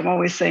obviously I'm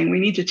always saying we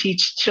need to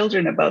teach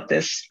children about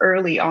this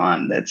early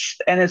on.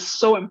 And it's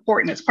so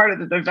important. It's part of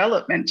the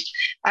development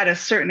at a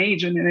certain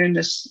age when they're in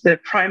the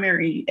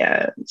primary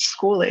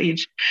school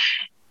age,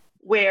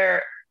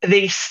 where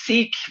they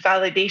seek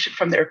validation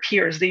from their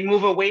peers. They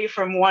move away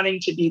from wanting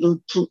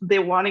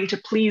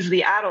to please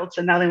the adults,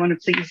 and now they want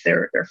to please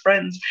their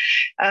friends.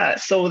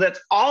 So that's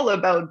all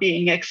about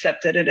being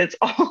accepted, and it's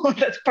all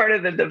that's part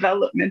of the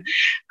development.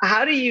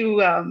 How do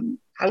you? How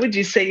would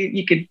you say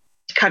you could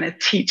kind of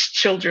teach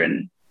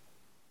children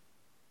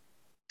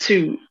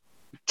to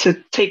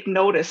take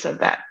notice of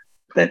that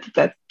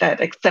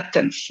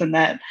acceptance and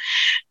that?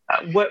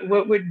 What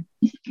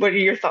are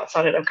your thoughts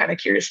on it? I'm kind of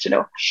curious to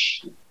know.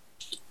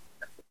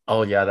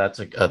 oh yeah, that's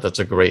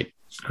a great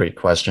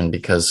question,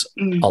 because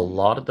Mm. a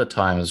lot of the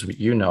times,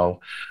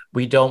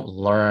 we don't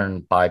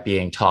learn by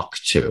being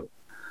talked to.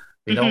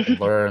 We don't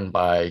learn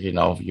by,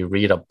 you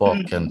read a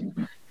book,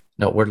 and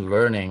no, we're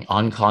learning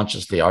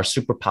unconsciously. Our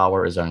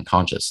superpower is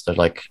unconscious. They're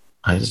like,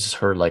 I just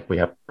heard, like, we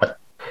have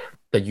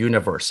the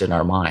universe in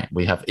our mind.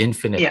 We have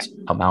infinite Yeah.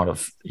 amount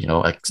of,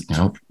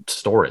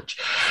 storage.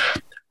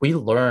 We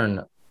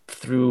learn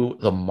through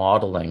the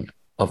modeling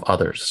of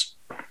others,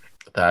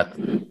 that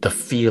the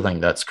feeling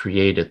that's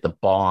created, the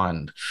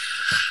bond.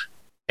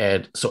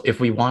 And so if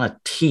we want to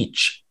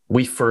teach,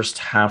 we first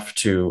have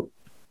to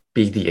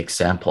be the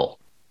example.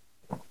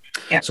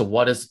 Yeah. So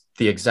what is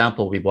the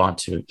example we want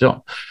to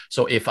do?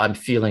 So if I'm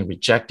feeling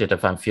rejected,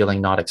 if I'm feeling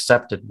not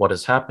accepted, what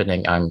is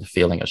happening? I'm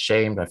feeling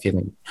ashamed, I'm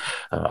feeling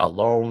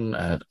alone,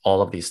 and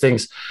all of these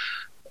things.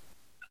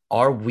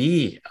 Are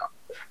we,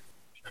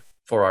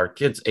 for our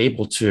kids,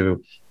 able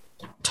to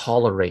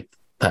tolerate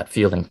that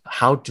feeling?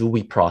 How do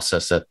we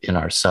process it in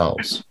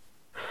ourselves?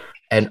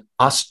 And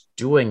us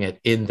doing it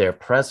in their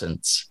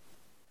presence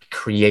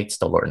creates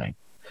the learning.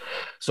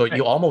 So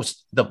Right.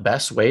 the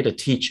best way to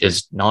teach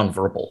is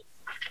nonverbal.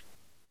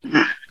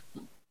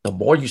 The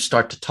more you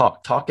start to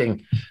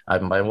talking,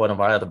 one of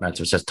my other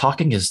mentors says,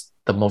 talking is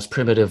the most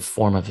primitive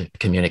form of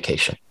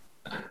communication.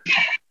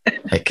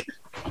 Like,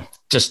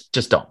 just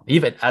don't.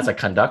 Even as a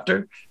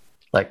conductor,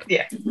 like,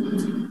 Yeah.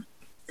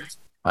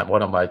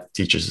 one of my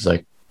teachers is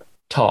like,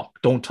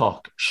 talk, don't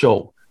talk,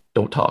 show,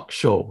 don't talk,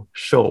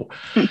 show.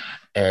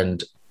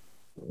 And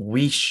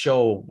we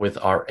show with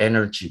our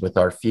energy, with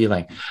our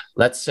feeling.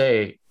 Let's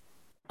say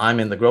I'm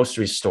in the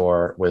grocery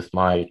store with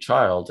my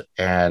child,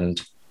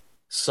 and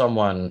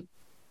someone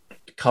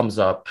comes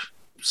up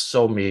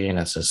so mean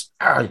and says,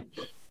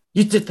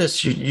 you did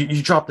this,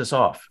 you dropped this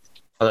off,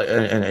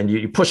 and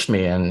you pushed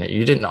me, and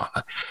you did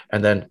not.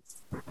 And then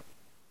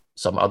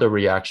some other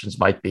reactions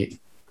might be,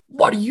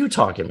 what are you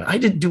talking about? I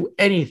didn't do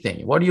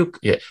anything. What are you?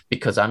 Yeah,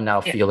 because I'm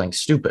now feeling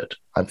stupid.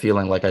 I'm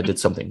feeling like I did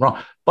something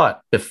wrong.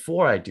 But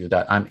before I do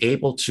that, I'm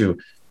able to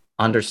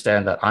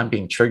understand that I'm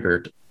being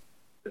triggered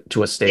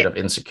to a state of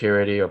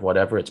insecurity or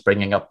whatever. It's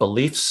bringing up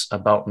beliefs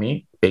about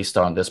me based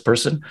on this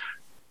person.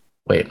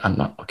 Wait, I'm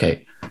not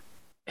okay.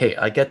 Hey,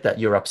 I get that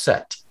you're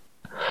upset.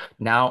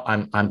 Now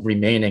I'm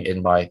remaining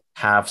in my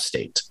have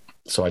state.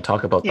 So I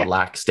talk about the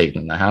lack state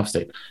and the have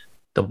state.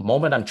 The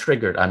moment I'm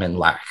triggered, I'm in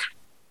lack.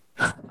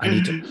 I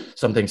need to,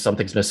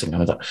 something's missing.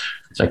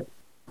 It's like,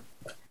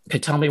 okay,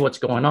 tell me what's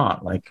going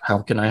on. Like, how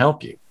can I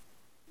help you?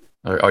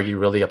 Are you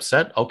really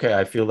upset? Okay,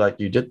 I feel like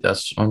you did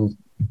this. No,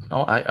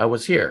 I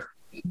was here.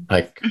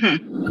 Like,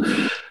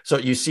 so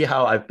you see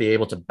how I'd be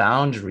able to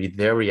boundary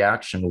their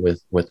reaction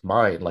with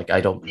mine. Like,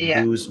 I don't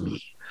lose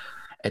me.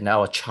 And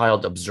now a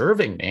child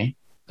observing me,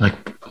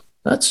 like,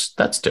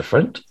 that's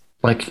different.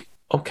 Like,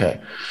 okay,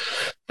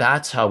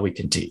 that's how we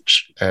can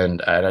teach.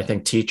 And I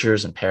think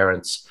teachers and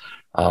parents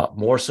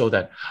more so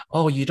that,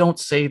 oh, you don't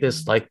say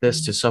this like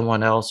this to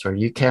someone else, or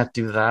you can't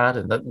do that.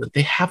 And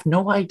they have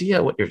no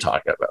idea what you're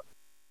talking about.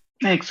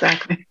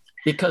 Exactly.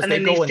 Because And they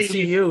then they go and see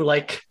see you. you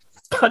like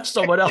punch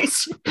someone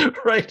else,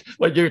 right?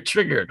 When you're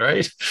triggered,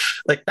 right?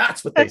 Like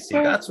that's what they see.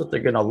 That's what they're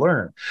going to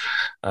learn.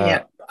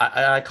 Yeah.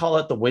 I call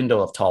it the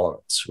window of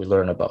tolerance. We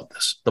learn about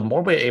this. The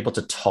more we're able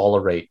to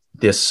tolerate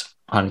this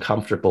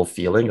uncomfortable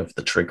feeling of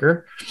the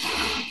trigger,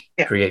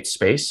 Yeah. create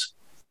space,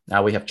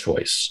 now we have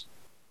choice.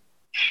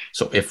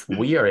 So if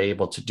we are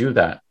able to do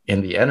that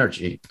in the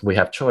energy, we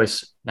have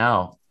choice.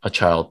 Now a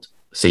child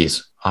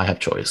sees, I have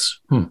choice.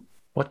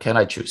 What can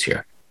I choose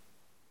here?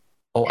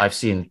 Oh, I've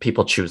seen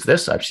people choose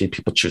this. I've seen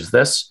people choose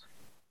this.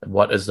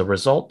 What is the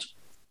result?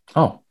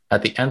 Oh,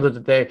 at the end of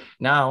the day,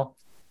 now,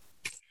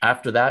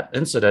 after that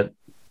incident,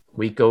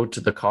 we go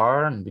to the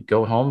car and we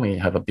go home. We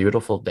have a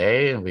beautiful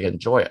day and we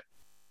enjoy it.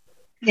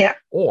 Yeah.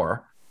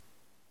 Or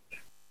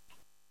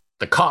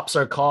the cops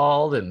are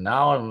called and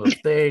now I'm the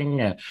thing.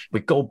 And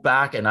we go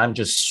back and I'm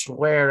just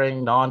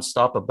swearing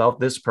nonstop about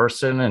this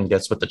person. And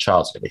guess what the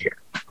child's going to hear?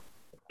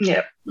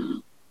 Yeah.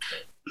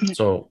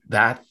 So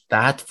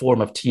that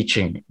form of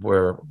teaching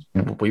where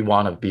we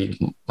want to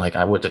be like,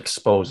 I would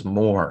expose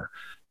more,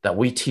 that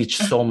we teach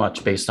so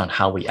much based on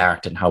how we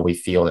act and how we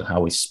feel and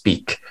how we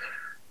speak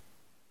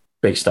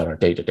based on our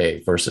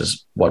day-to-day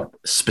versus what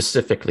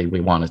specifically we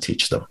want to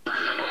teach them.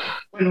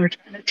 When we're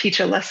trying to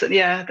teach a lesson.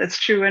 Yeah, that's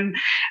true. And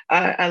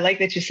I like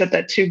that you said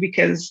that too,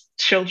 because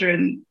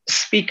children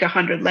speak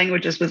 100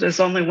 languages, but there's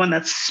only one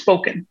that's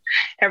spoken.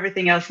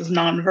 Everything else is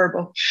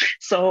nonverbal.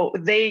 So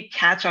they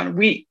catch on.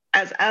 We,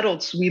 as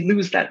adults, we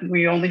lose that.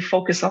 We only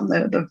focus on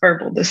the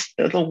verbal,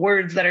 the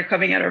words that are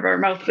coming out of our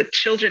mouth, but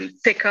children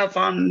pick up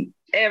on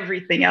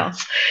everything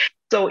else.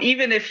 So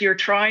even if you're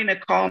trying to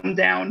calm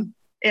down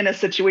in a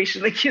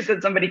situation, like you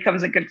said, somebody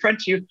comes and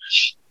confronts you,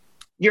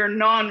 your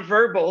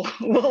nonverbal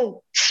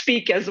will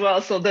speak as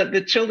well, so that the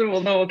children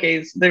will know,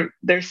 okay, so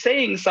they're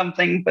saying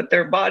something, but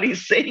their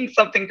body's saying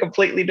something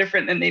completely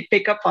different, and they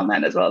pick up on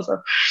that as well.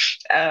 So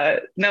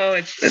no,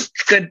 it's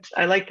good.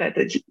 I like that.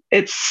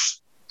 It's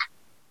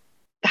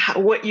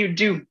what you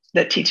do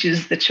that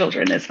teaches the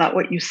children. It's not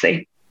what you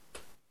say.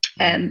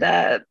 And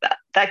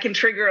that can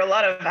trigger a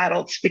lot of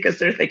adults because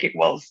they're thinking,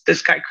 well,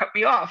 this guy cut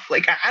me off.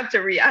 Like I had to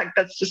react.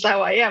 That's just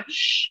how I am.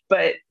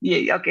 But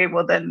yeah, okay,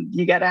 well, then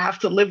you got to have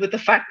to live with the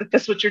fact that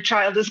that's what your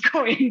child is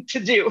going to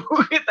do.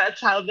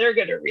 That's how they're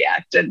going to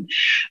react. And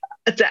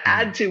to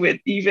add to it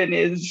even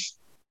is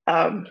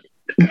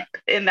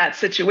in that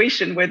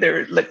situation where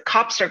the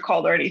cops are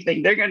called or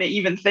anything, they're going to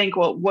even think,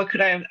 well, what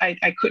could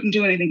I couldn't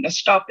do anything to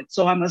stop it.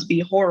 So I must be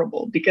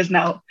horrible because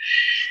now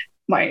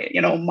my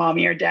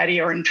mommy or daddy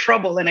are in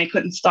trouble and I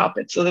couldn't stop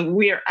it. So that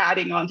we are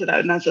adding on to that,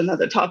 and that's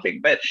another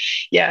topic. But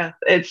yeah,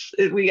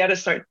 we got to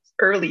start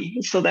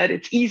early so that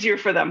it's easier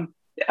for them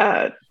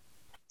to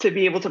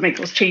be able to make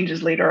those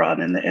changes later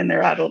on in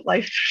their adult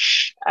life.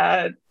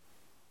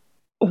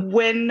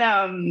 When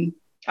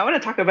I want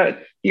to talk about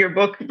your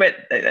book, but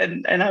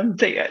I'm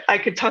thinking I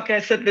could talk.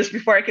 I said this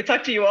before. I could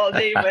talk to you all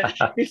day, but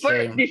before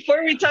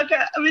we talk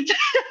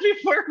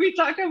before we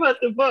talk about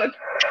the book,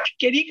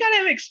 can you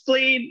kind of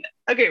explain?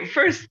 Okay,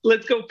 first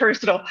let's go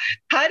personal.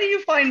 How do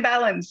you find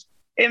balance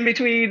in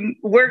between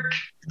work,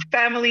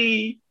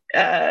 family,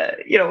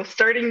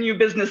 starting new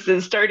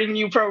businesses, starting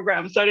new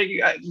programs,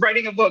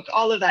 writing a book,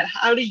 all of that?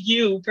 How do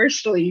you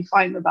personally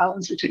find the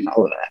balance between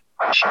all of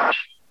that?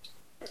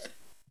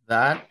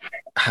 That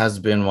has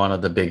been one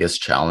of the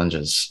biggest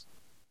challenges.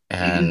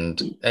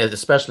 And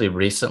especially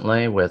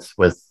recently with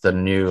the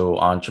new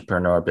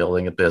entrepreneur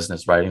building a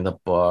business, writing the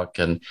book,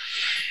 and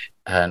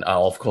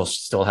I'll of course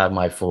still have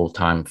my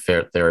full-time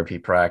therapy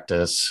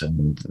practice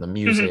and the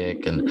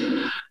music,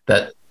 and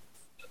that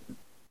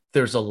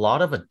there's a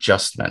lot of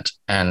adjustment.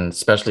 And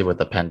especially with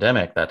the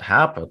pandemic that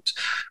happened,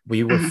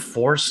 we were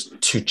forced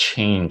to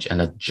change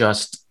and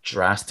adjust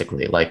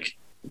drastically, like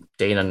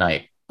day and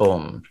night,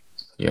 boom,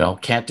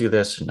 can't do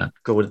this and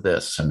go to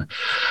this. And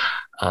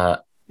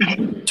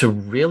to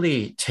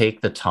really take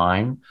the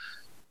time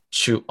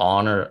to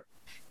honor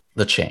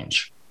the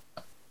change.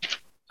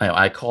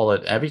 I call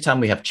it, every time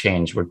we have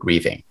change, we're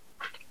grieving.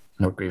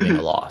 We're grieving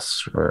a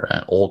loss or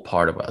an old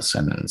part of us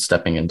and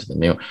stepping into the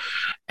new.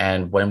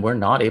 And when we're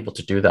not able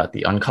to do that,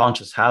 the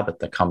unconscious habit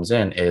that comes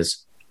in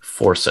is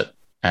force it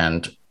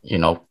and,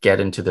 get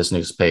into this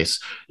new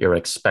space. You're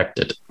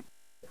expected.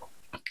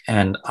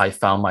 And I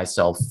found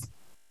myself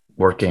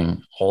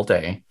working all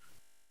day,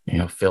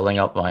 filling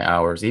up my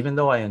hours, even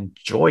though I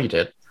enjoyed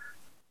it.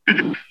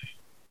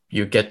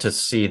 You get to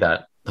see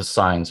that the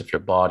signs of your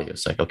body.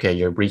 It's like, okay,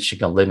 you're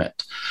reaching a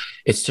limit.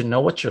 It's to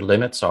know what your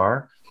limits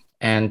are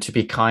and to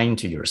be kind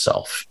to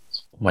yourself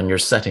when you're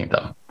setting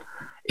them.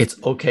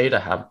 It's okay to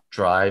have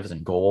drives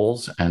and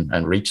goals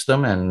and reach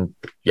them. And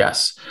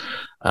yes,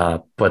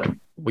 but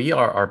we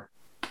are our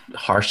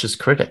harshest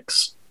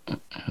critics.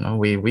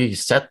 We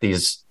set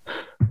these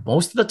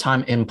most of the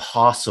time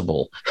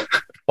impossible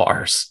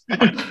bars.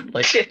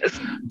 Like, yes.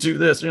 Do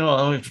this,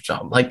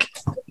 like,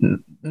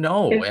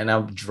 no. And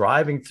I'm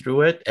driving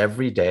through it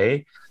every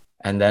day,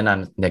 and then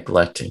I'm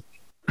neglecting.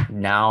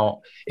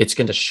 now it's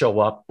going to show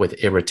up with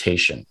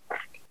irritation.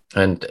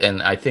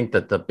 And I think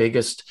that the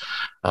biggest,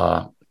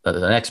 the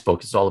next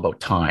book is all about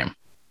time,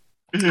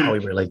 how we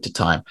relate to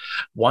time.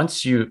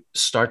 Once you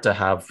start to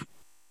have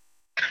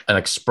an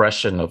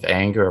expression of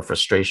anger or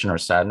frustration or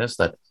sadness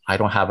that I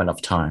don't have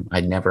enough time,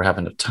 I never have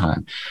enough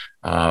time,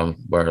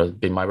 where it'd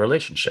be my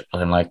relationship.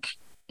 And like,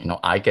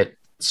 I get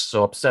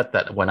so upset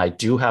that when I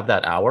do have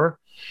that hour,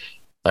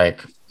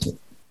 like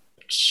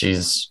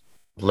she's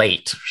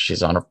late,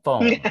 she's on her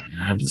phone.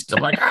 I'm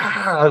like,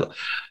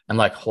 I'm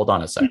like, hold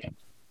on a second.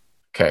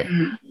 Okay.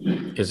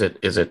 Is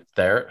it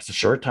there? It's a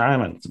short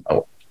time. And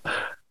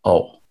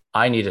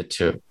I needed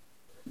to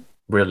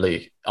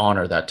really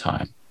honor that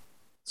time.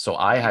 So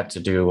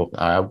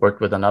I worked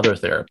with another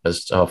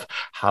therapist of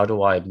how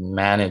do I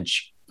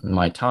manage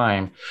my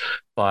time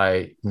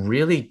by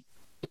really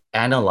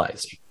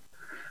analyzing.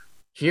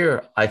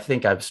 Here, I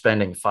think I'm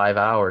spending 5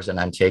 hours and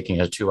I'm taking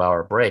a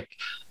 2-hour break.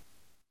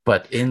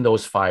 But in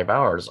those 5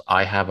 hours,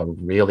 I have a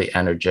really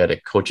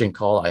energetic coaching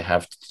call. I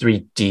have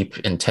 3 deep,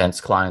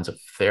 intense clients of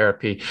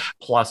therapy.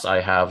 Plus,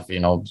 I have,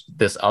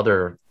 this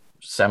other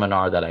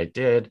seminar that I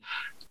did.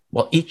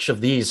 Well, each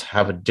of these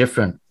have a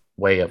different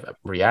way of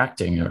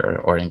reacting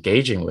or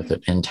engaging with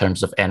it in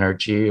terms of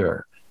energy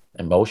or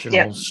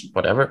emotionals,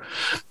 whatever.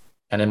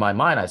 And in my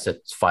mind, I said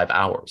it's 5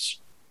 hours.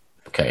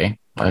 Okay,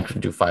 I can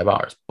do 5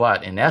 hours.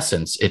 But in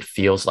essence, it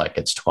feels like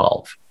it's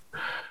 12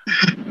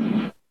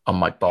 on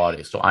my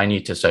body. So I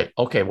need to say,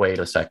 okay, wait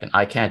a second.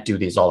 I can't do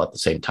these all at the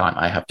same time.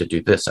 I have to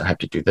do this. I have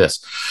to do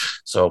this.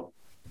 So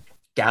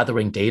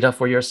gathering data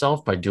for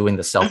yourself by doing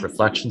the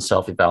self-reflection,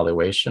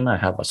 self-evaluation. I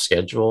have a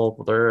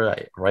schedule there.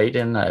 I write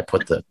in, I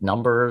put the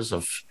numbers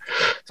of,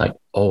 it's like,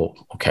 oh,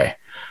 okay.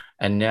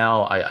 And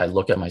now I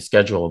look at my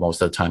schedule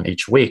most of the time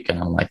each week and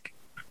I'm like,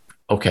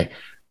 okay,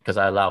 because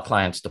I allow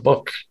clients to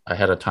book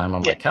ahead of time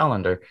on my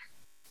calendar.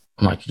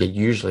 I'm like,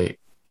 usually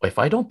if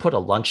I don't put a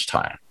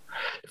lunchtime,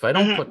 if I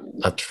don't put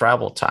a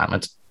travel time,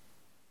 and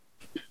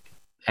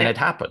it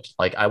happened.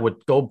 Like I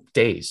would go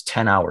days,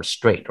 10 hours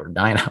straight or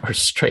 9 hours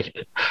straight.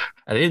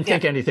 And I didn't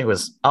think anything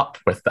was up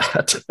with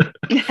that.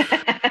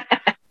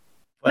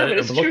 But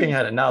I'm looking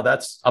at it now,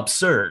 that's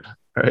absurd,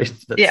 right?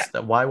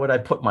 Why would I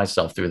put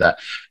myself through that?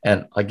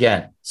 And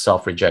again,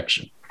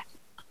 self-rejection.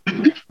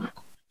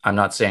 I'm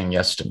not saying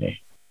yes to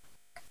me.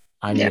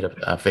 I need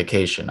a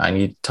vacation. I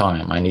need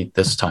time. I need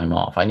this time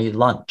off. I need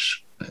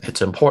lunch.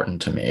 It's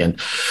important to me. And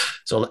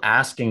so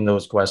asking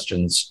those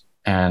questions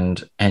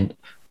and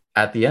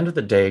at the end of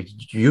the day,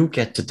 you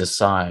get to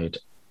decide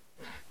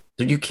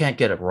that you can't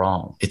get it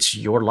wrong. It's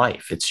your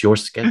life. It's your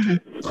schedule.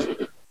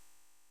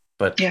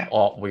 But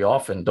we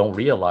often don't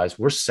realize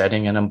we're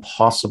setting an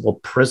impossible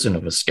prison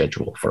of a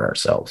schedule for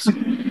ourselves.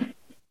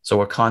 So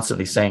we're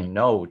constantly saying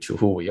no to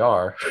who we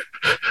are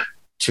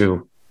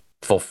to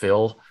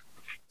fulfill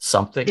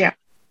something.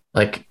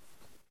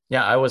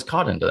 I was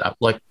caught into that.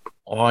 Like,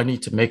 I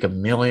need to make $1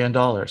 million.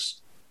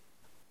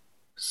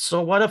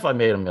 So what if I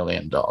made $1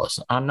 million?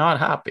 I'm not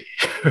happy.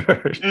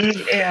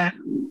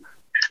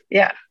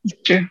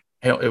 It's true.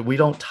 We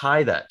don't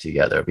tie that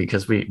together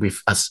because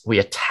we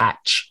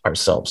attach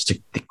ourselves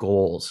to the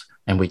goals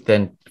and we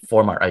then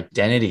form our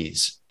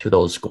identities to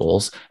those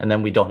goals and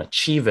then we don't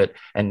achieve it.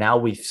 And now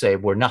we say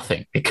we're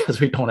nothing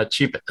because we don't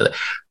achieve it.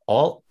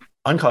 All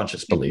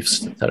unconscious beliefs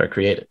that are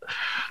created.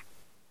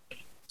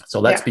 So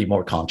let's be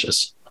more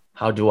conscious.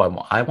 How do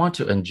I want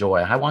to enjoy?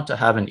 I want to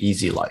have an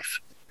easy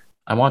life.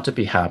 I want to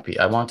be happy.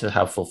 I want to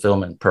have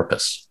fulfillment,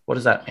 purpose. What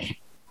does that mean?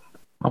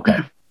 Okay.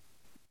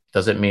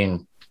 Does it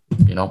mean,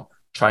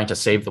 trying to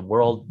save the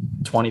world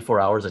 24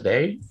 hours a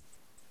day?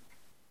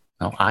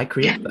 No, I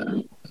create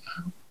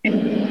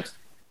that.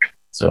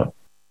 So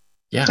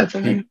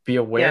be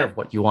aware of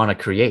what you want to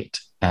create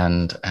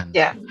and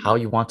how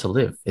you want to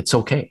live. It's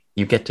okay.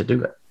 You get to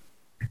do it.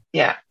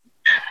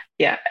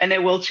 Yeah, and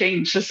it will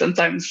change. So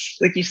sometimes,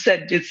 like you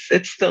said,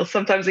 it's still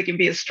sometimes it can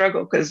be a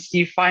struggle because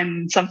you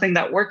find something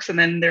that works and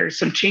then there's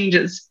some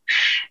changes,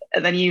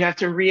 and then you have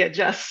to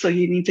readjust. So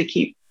you need to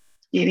keep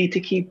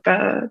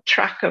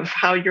track of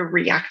how you're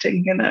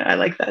reacting. And I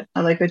like that.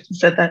 I like that you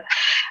said that.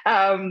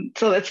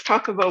 So let's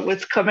talk about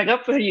what's coming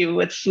up for you.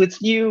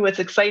 What's new? What's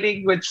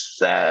exciting? Let's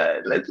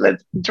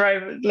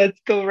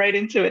go right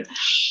into it.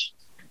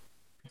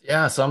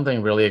 Yeah,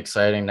 something really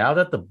exciting. Now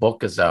that the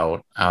book is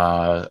out,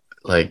 go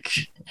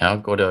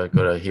to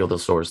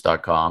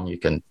healthesource.com. You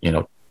can,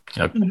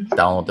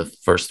 download the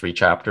first 3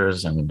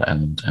 chapters and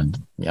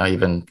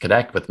even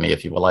connect with me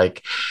if you would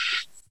like.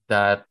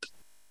 That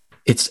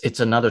it's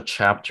another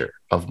chapter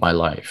of my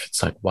life.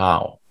 It's like,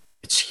 wow,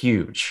 it's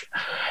huge.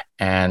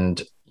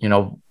 And,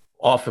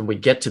 often we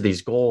get to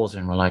these goals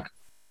and we're like,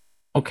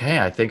 okay,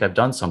 I think I've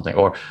done something,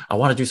 or I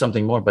want to do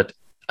something more. But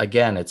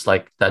again, it's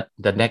like that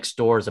the next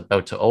door is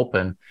about to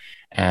open.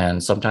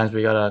 And sometimes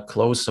we got to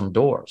close some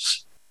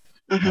doors.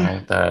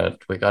 That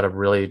we got to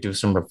really do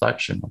some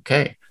reflection.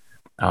 Okay,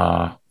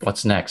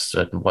 what's next?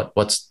 And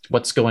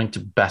what's going to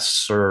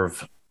best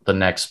serve the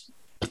next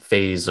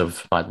phase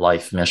of my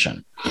life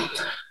mission?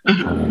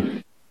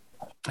 And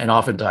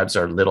oftentimes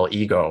our little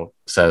ego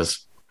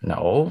says,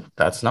 no,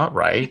 that's not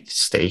right.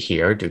 Stay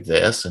here, do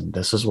this, and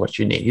this is what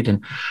you need.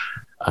 And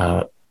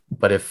uh,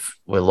 but if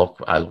I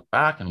look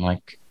back and I'm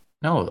like,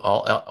 no,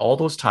 all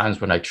those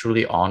times when I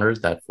truly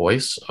honored that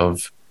voice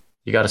of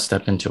you got to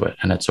step into it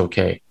and it's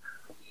okay.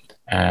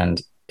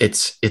 And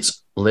it's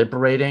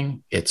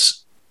liberating,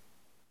 it's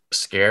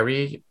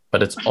scary,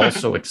 but it's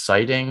also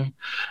exciting.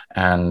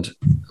 And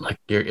like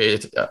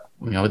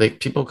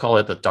people call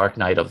it the dark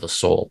night of the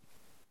soul.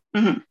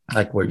 Mm-hmm.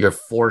 Like where you're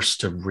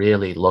forced to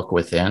really look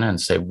within and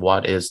say,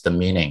 what is the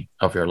meaning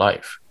of your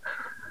life?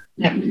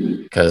 Yeah.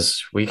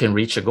 Because we can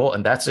reach a goal,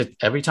 and that's it.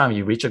 Every time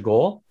you reach a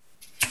goal,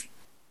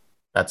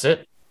 that's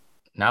it.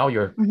 Now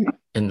you're Mm-hmm.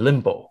 in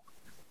limbo.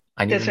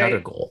 I need That's another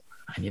right. goal.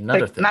 I need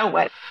another Like, thing. now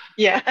what?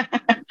 Yeah.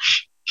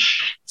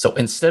 So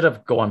instead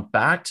of going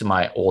back to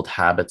my old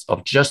habits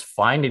of just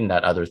finding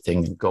that other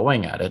thing and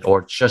going at it,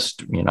 or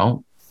just,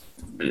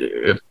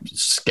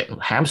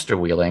 hamster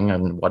wheeling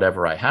and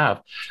whatever I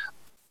have,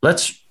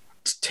 let's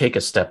take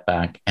a step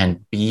back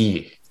and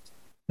be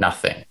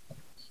nothing.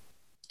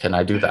 Can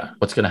I do that?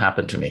 What's going to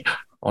happen to me?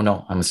 Oh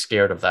no, I'm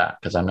scared of that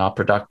because I'm not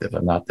productive.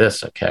 I'm not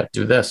this. I can't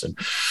do this. And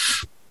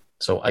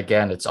so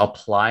again, it's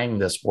applying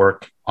this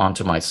work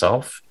onto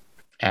myself,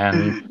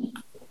 and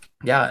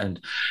Mm-hmm.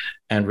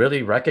 and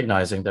really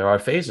recognizing there are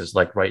phases.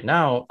 Like right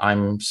now,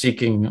 I'm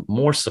seeking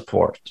more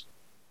support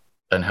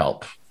and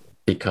help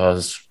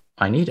because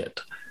I need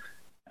it.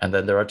 And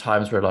then there are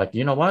times where, like,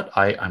 you know what,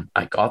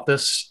 I got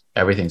this.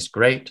 Everything's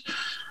great,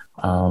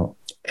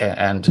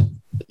 and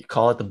you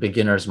call it the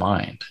beginner's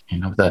mind.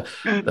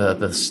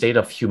 The state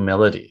of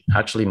humility.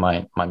 Actually,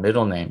 my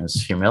middle name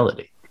is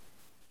humility.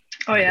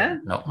 Oh yeah,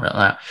 No,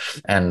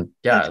 and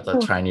that's the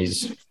cool.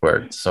 Chinese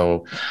word.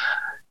 So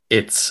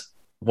it's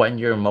when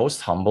you're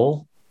most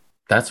humble,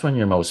 that's when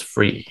you're most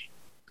free.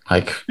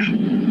 Like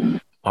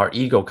our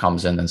ego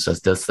comes in and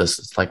says this.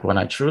 It's like when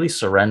I truly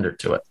surrender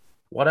to it.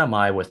 What am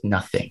I with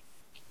nothing?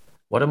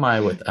 What am I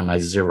with? Am I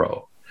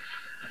zero?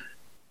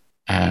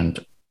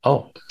 And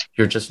oh,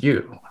 you're just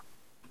you.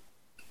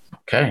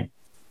 Okay.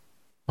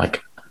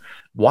 Like,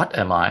 what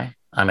am I?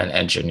 I'm an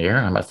engineer.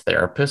 I'm a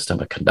therapist.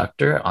 I'm a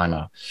conductor. I'm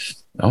a,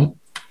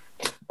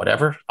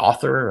 whatever,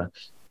 author.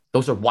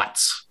 Those are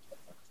whats.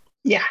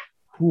 Yeah.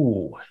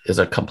 Who is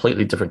a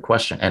completely different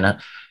question. And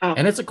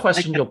it's a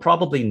question you'll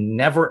probably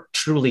never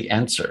truly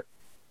answer.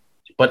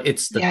 But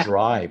it's the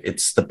drive,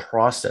 it's the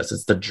process,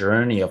 it's the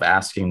journey of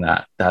asking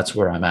that. That's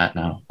where I'm at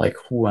now. Like,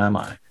 who am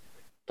I?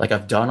 Like,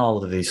 I've done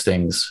all of these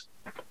things.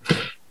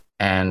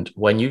 And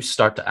when you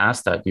start to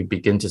ask that, you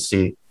begin to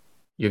see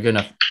you're going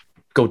to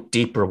go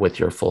deeper with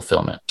your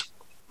fulfillment,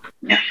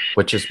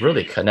 which is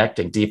really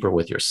connecting deeper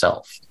with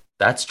yourself.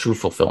 That's true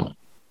fulfillment.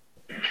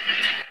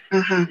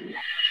 Uh-huh.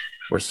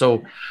 We're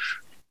so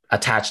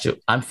attached to,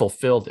 I'm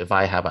fulfilled if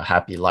I have a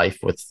happy life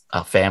with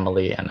a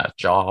family and a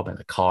job and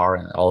a car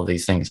and all of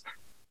these things.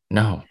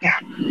 No. Yeah.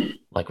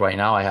 Like right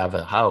now, I have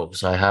a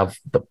house, I have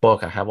the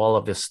book, I have all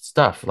of this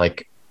stuff.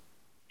 Like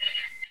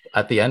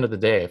at the end of the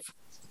day,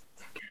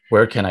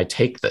 where can I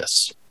take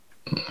this?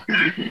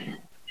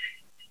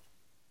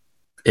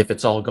 If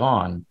it's all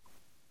gone,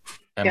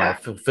 am I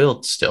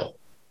fulfilled still?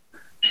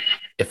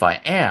 If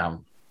I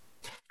am,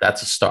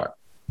 that's a start.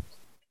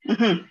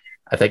 Mm-hmm.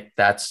 I think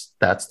that's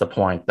the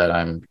point that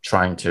I'm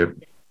trying to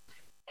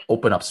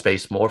open up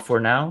space more for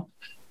now.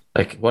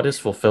 Like, what is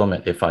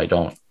fulfillment if I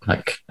don't?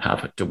 Like,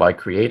 how do I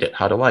create it?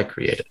 How do I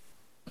create it?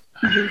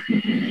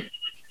 Mm-hmm.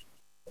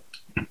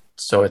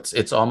 So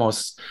it's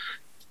almost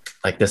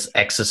like this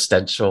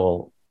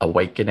existential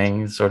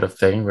awakening sort of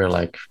thing where,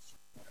 like,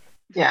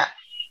 you're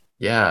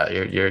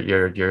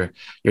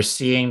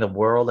seeing the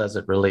world as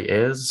it really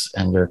is,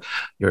 and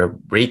you're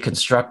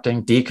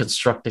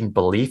deconstructing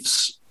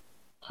beliefs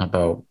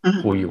about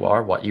who you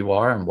are, what you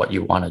are, and what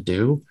you want to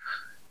do.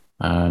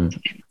 And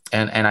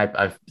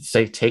I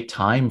say take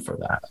time for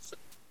that.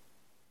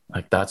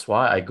 Like, that's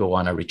why I go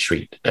on a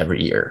retreat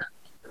every year.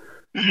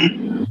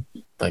 Mm-hmm.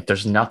 Like,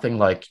 there's nothing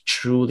like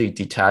truly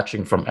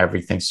detaching from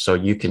everything so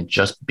you can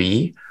just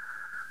be.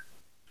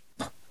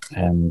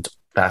 And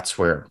that's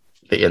where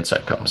the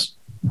insight comes.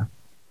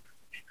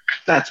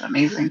 That's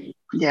amazing.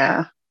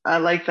 Yeah, I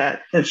like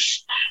that.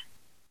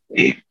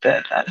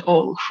 That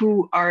whole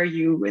who are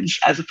you,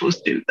 as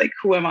opposed to like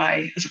who am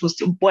I, as opposed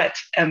to what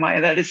am I.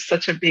 That is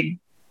such a big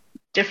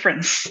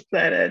difference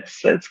that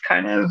it's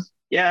kind of,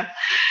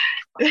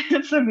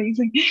 it's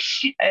amazing.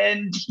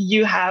 And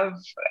you have,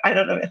 I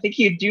don't know, I think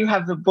you do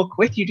have the book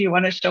with you. Do you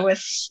want to show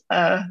us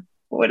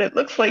what it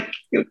looks like?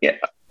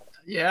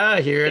 Yeah,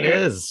 here it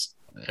is.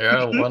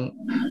 Yeah,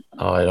 one.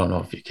 Oh, I don't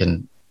know if you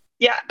can.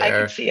 Yeah, there. I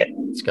can see it.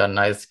 It's got a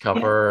nice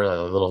cover,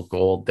 a little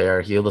gold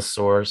there. Heal the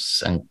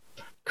source and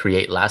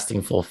create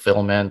lasting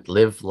fulfillment.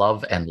 Live,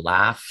 love, and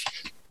laugh.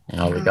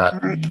 We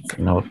got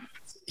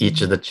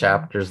each of the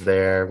chapters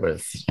there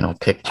with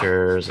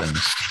pictures, and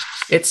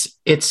it's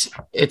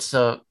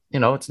a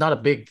it's not a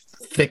big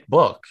thick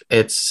book.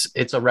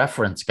 It's a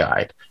reference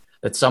guide.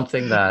 It's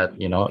something that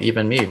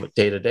even me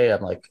day to day,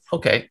 I'm like,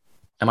 okay,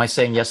 am I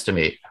saying yes to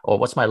me? Or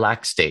what's my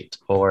lack state?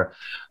 Or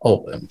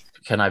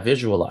Can I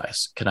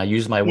visualize? Can I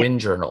use my wind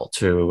journal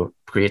to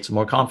create some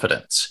more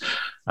confidence?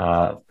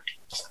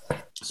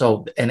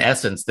 So in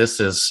essence, this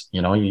is,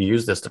 you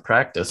use this to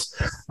practice.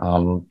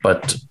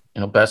 But,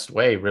 best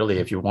way really,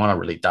 if you want to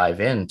really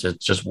dive in, to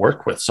just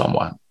work with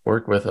someone,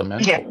 work with a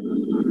mentor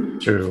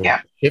to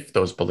shift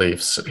those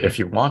beliefs. If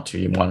you want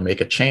to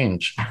make a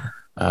change,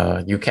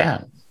 you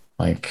can.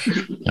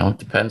 It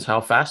depends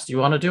how fast you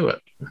want to do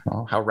it.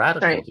 How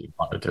radical do you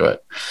want to do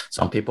it?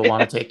 Some people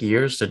want to take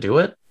years to do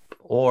it,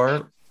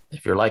 or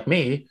if you're like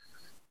me,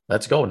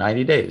 let's go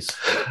 90 days.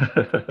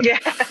 Yeah,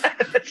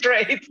 that's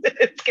right.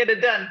 Let's get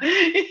it done.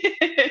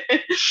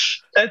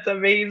 That's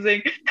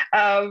amazing.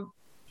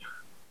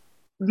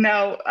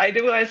 Now, I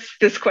do ask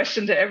this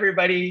question to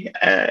everybody,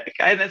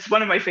 and it's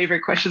one of my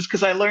favorite questions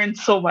because I learned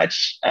so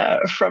much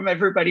from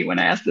everybody when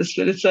I asked this.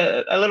 But it's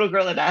a little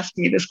girl that asked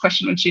me this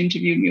question when she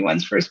interviewed me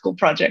once for a school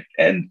project,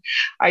 and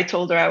I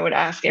told her I would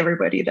ask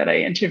everybody that I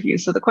interview.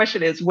 So the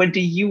question is, what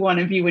do you want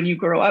to be when you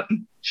grow up?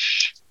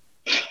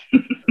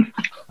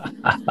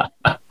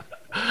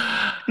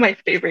 My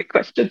favorite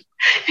question.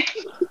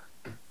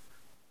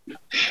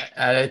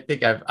 I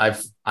think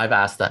I've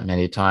asked that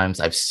many times.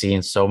 I've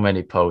seen so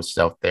many posts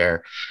out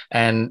there,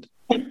 and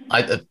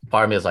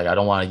part of me is like, I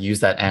don't want to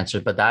use that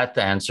answer, but that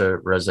the answer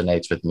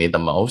resonates with me the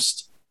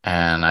most.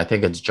 And I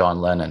think it's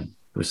John Lennon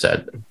who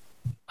said,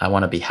 "I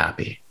want to be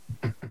happy."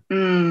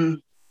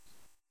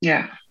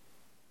 Yeah,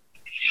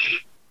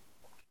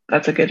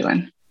 that's a good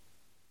one.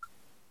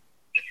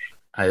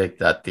 I think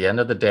that at the end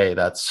of the day,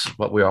 that's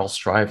what we all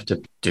strive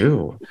to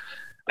do.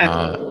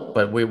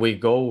 But we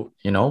go,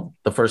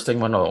 the first thing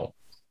we know,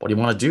 what do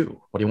you want to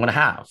do? What do you want to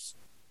have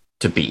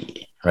to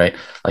be, right?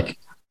 Like,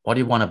 what do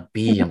you want to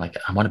be? And like,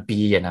 I want to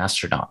be an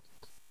astronaut,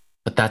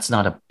 but that's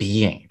not a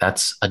being,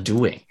 that's a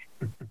doing.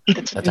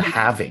 That's a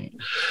having.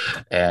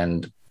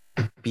 And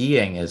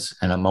being is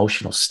an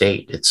emotional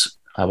state. It's,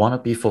 I want to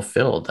be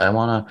fulfilled. I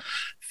want to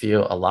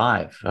feel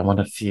alive. I want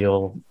to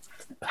feel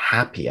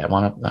happy. I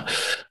want to,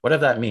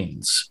 whatever that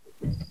means.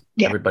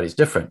 Everybody's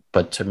different.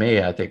 But to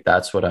me, I think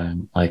that's what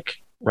I'm like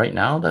right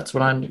now. That's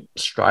what I'm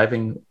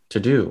striving to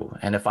do.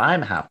 And if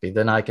I'm happy,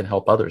 then I can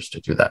help others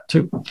to do that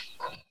too.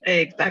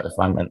 Exactly. If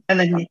I'm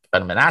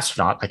an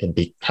astronaut, I can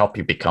help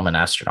you become an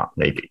astronaut,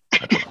 maybe.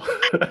 I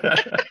don't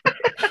know.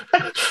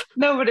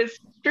 No, but it's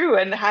true.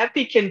 And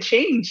happy can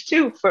change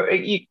too.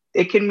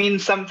 It can mean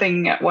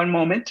something at one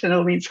moment and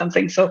it'll mean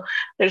something. So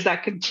there's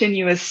that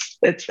continuous,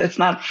 it's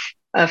not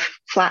a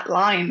flat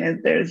line,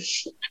 and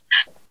there's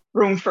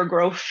room for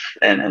growth.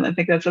 And I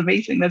think that's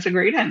amazing. That's a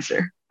great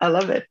answer. I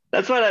love it.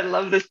 That's what I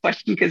love this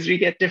question, because we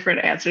get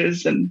different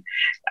answers. And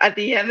at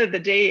the end of the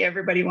day,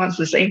 everybody wants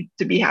the same: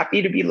 to be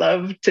happy, to be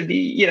loved, to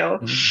be,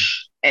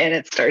 and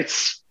it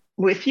starts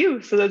with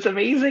you. So that's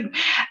amazing.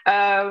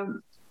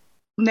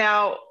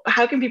 Now,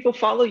 how can people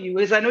follow you?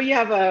 Because I know you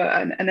have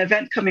an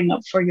event coming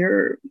up for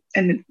your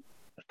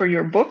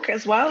book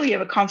as well. You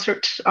have a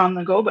concert on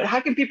the go, but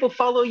how can people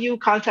follow you,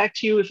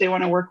 contact you if they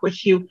want to work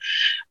with you?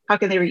 How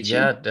can they reach you?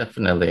 Yeah,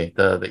 definitely.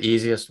 The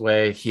easiest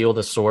way,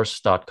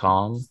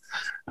 healthesource.com.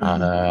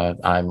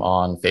 I'm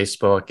on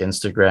Facebook,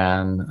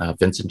 Instagram,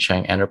 Vincent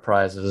Cheng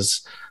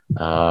Enterprises,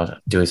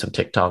 doing some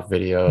TikTok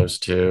videos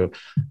too.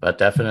 But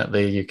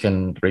definitely you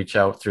can reach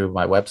out through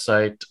my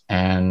website.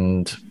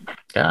 And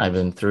I've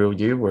been through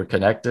you. We're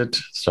connected.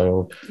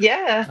 So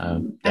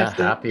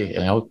happy,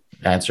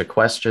 answer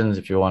questions.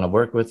 If you want to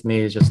work with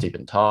me, just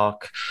even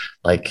talk.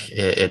 Like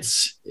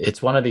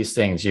it's one of these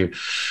things.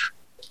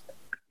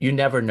 You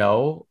never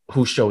know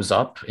who shows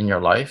up in your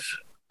life,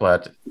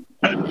 but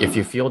if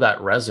you feel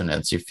that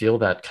resonance, you feel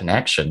that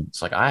connection,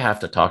 it's like, I have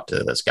to talk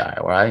to this guy,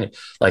 or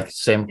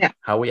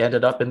how we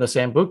ended up in the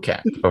same boot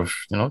camp of,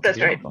 that's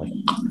right. Like,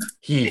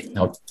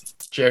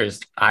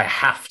 Jerry's, I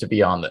have to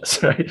be on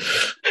this, right?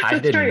 I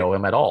didn't know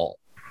him at all,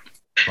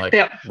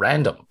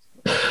 random.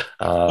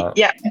 So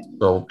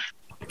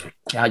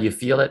you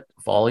feel it,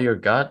 follow your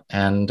gut.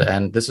 And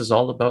this is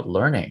all about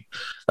learning.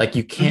 Like,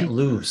 you can't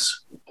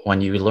lose when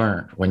you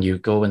learn, when you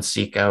go and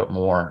seek out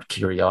more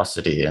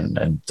curiosity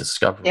and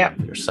discovery of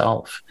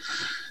yourself.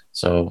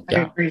 So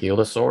heal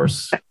the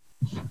source.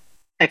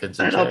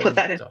 I'll put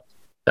that in.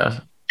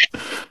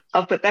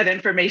 I'll put that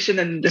information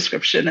in the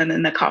description and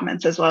in the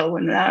comments as well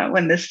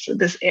when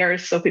this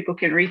airs, so people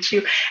can reach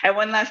you. And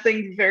one last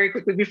thing very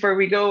quickly before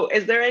we go,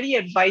 is there any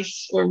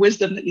advice or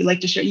wisdom that you'd like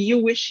to share you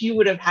wish you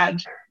would have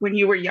had when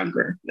you were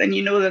younger, and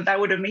that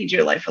would have made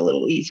your life a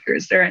little easier?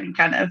 Is there any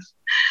kind of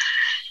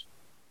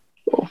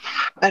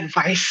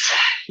advice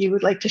you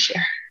would like to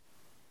share?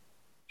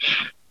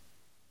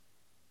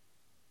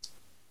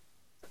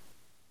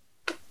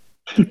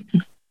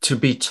 To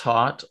be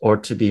taught or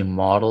to be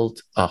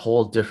modeled a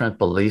whole different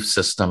belief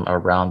system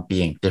around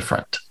being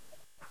different.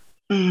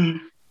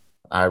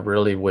 I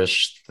really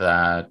wish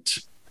that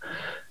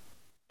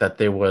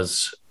there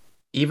was,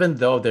 even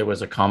though there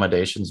was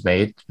accommodations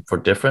made for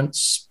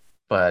difference,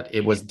 but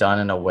it was done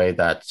in a way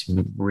that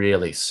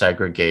really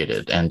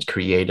segregated and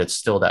created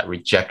still that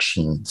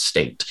rejection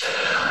state.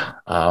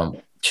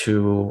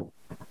 To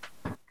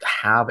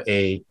have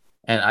a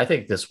And I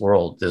think this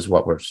world is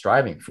what we're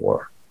striving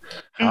for.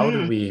 How do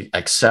Mm-hmm. we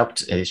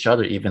accept each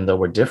other, even though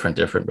we're different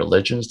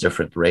religions,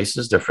 different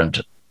races,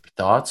 different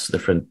thoughts,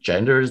 different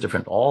genders,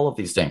 different, all of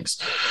these things.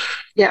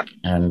 Yeah.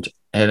 And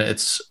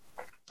it's,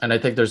 and I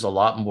think there's a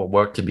lot more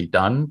work to be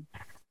done,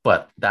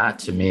 but that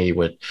to me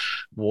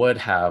would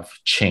have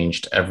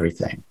changed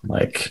everything.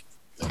 Like,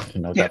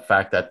 Yeah. the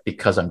fact that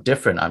because I'm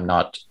different, I'm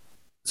not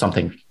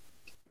something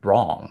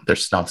wrong.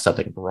 There's not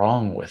something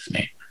wrong with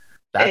me.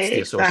 That's the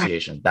Exactly.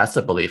 association. That's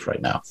the belief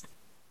right now.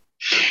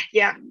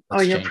 Yeah. Oh,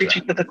 Let's you're change that.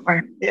 preaching to the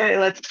choir. Yeah,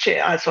 let's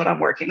change. That's what I'm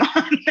working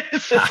on,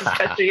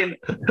 especially in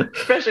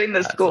the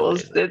That's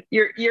schools. amazing.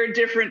 That you're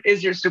different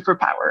is your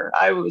superpower.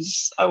 I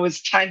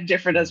was kind of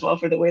different as well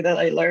for the way that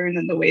I learned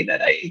and the way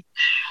that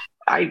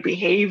I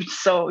behaved.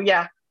 So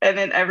yeah. And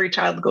then every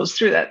child goes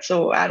through that.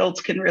 So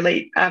adults can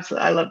relate.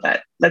 Absolutely. I love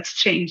that. Let's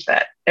change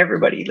that.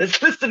 Everybody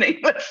that's listening,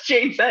 let's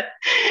change that.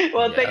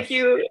 Well, thank Yes.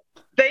 you.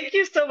 Thank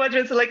you so much.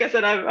 It's like I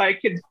said, I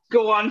could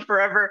go on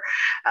forever.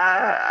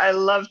 I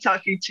love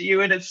talking to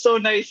you. And it's so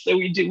nice that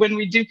when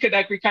we do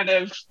connect, we kind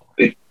of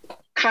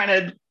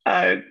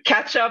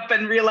catch up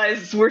and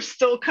realize we're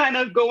still kind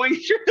of going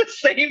through the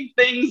same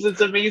things.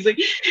 It's amazing.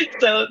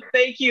 So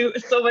thank you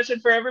so much.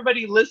 And for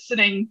everybody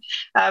listening,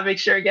 make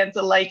sure again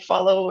to like,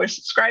 follow, or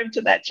subscribe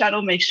to that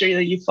channel. Make sure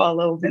that you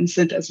follow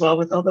Vincent as well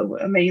with all the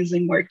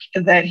amazing work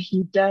that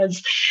he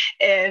does.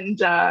 And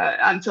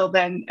until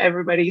then,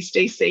 everybody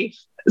stay safe,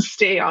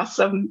 stay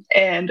awesome,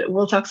 and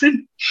we'll talk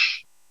soon.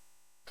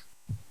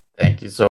 Thank you so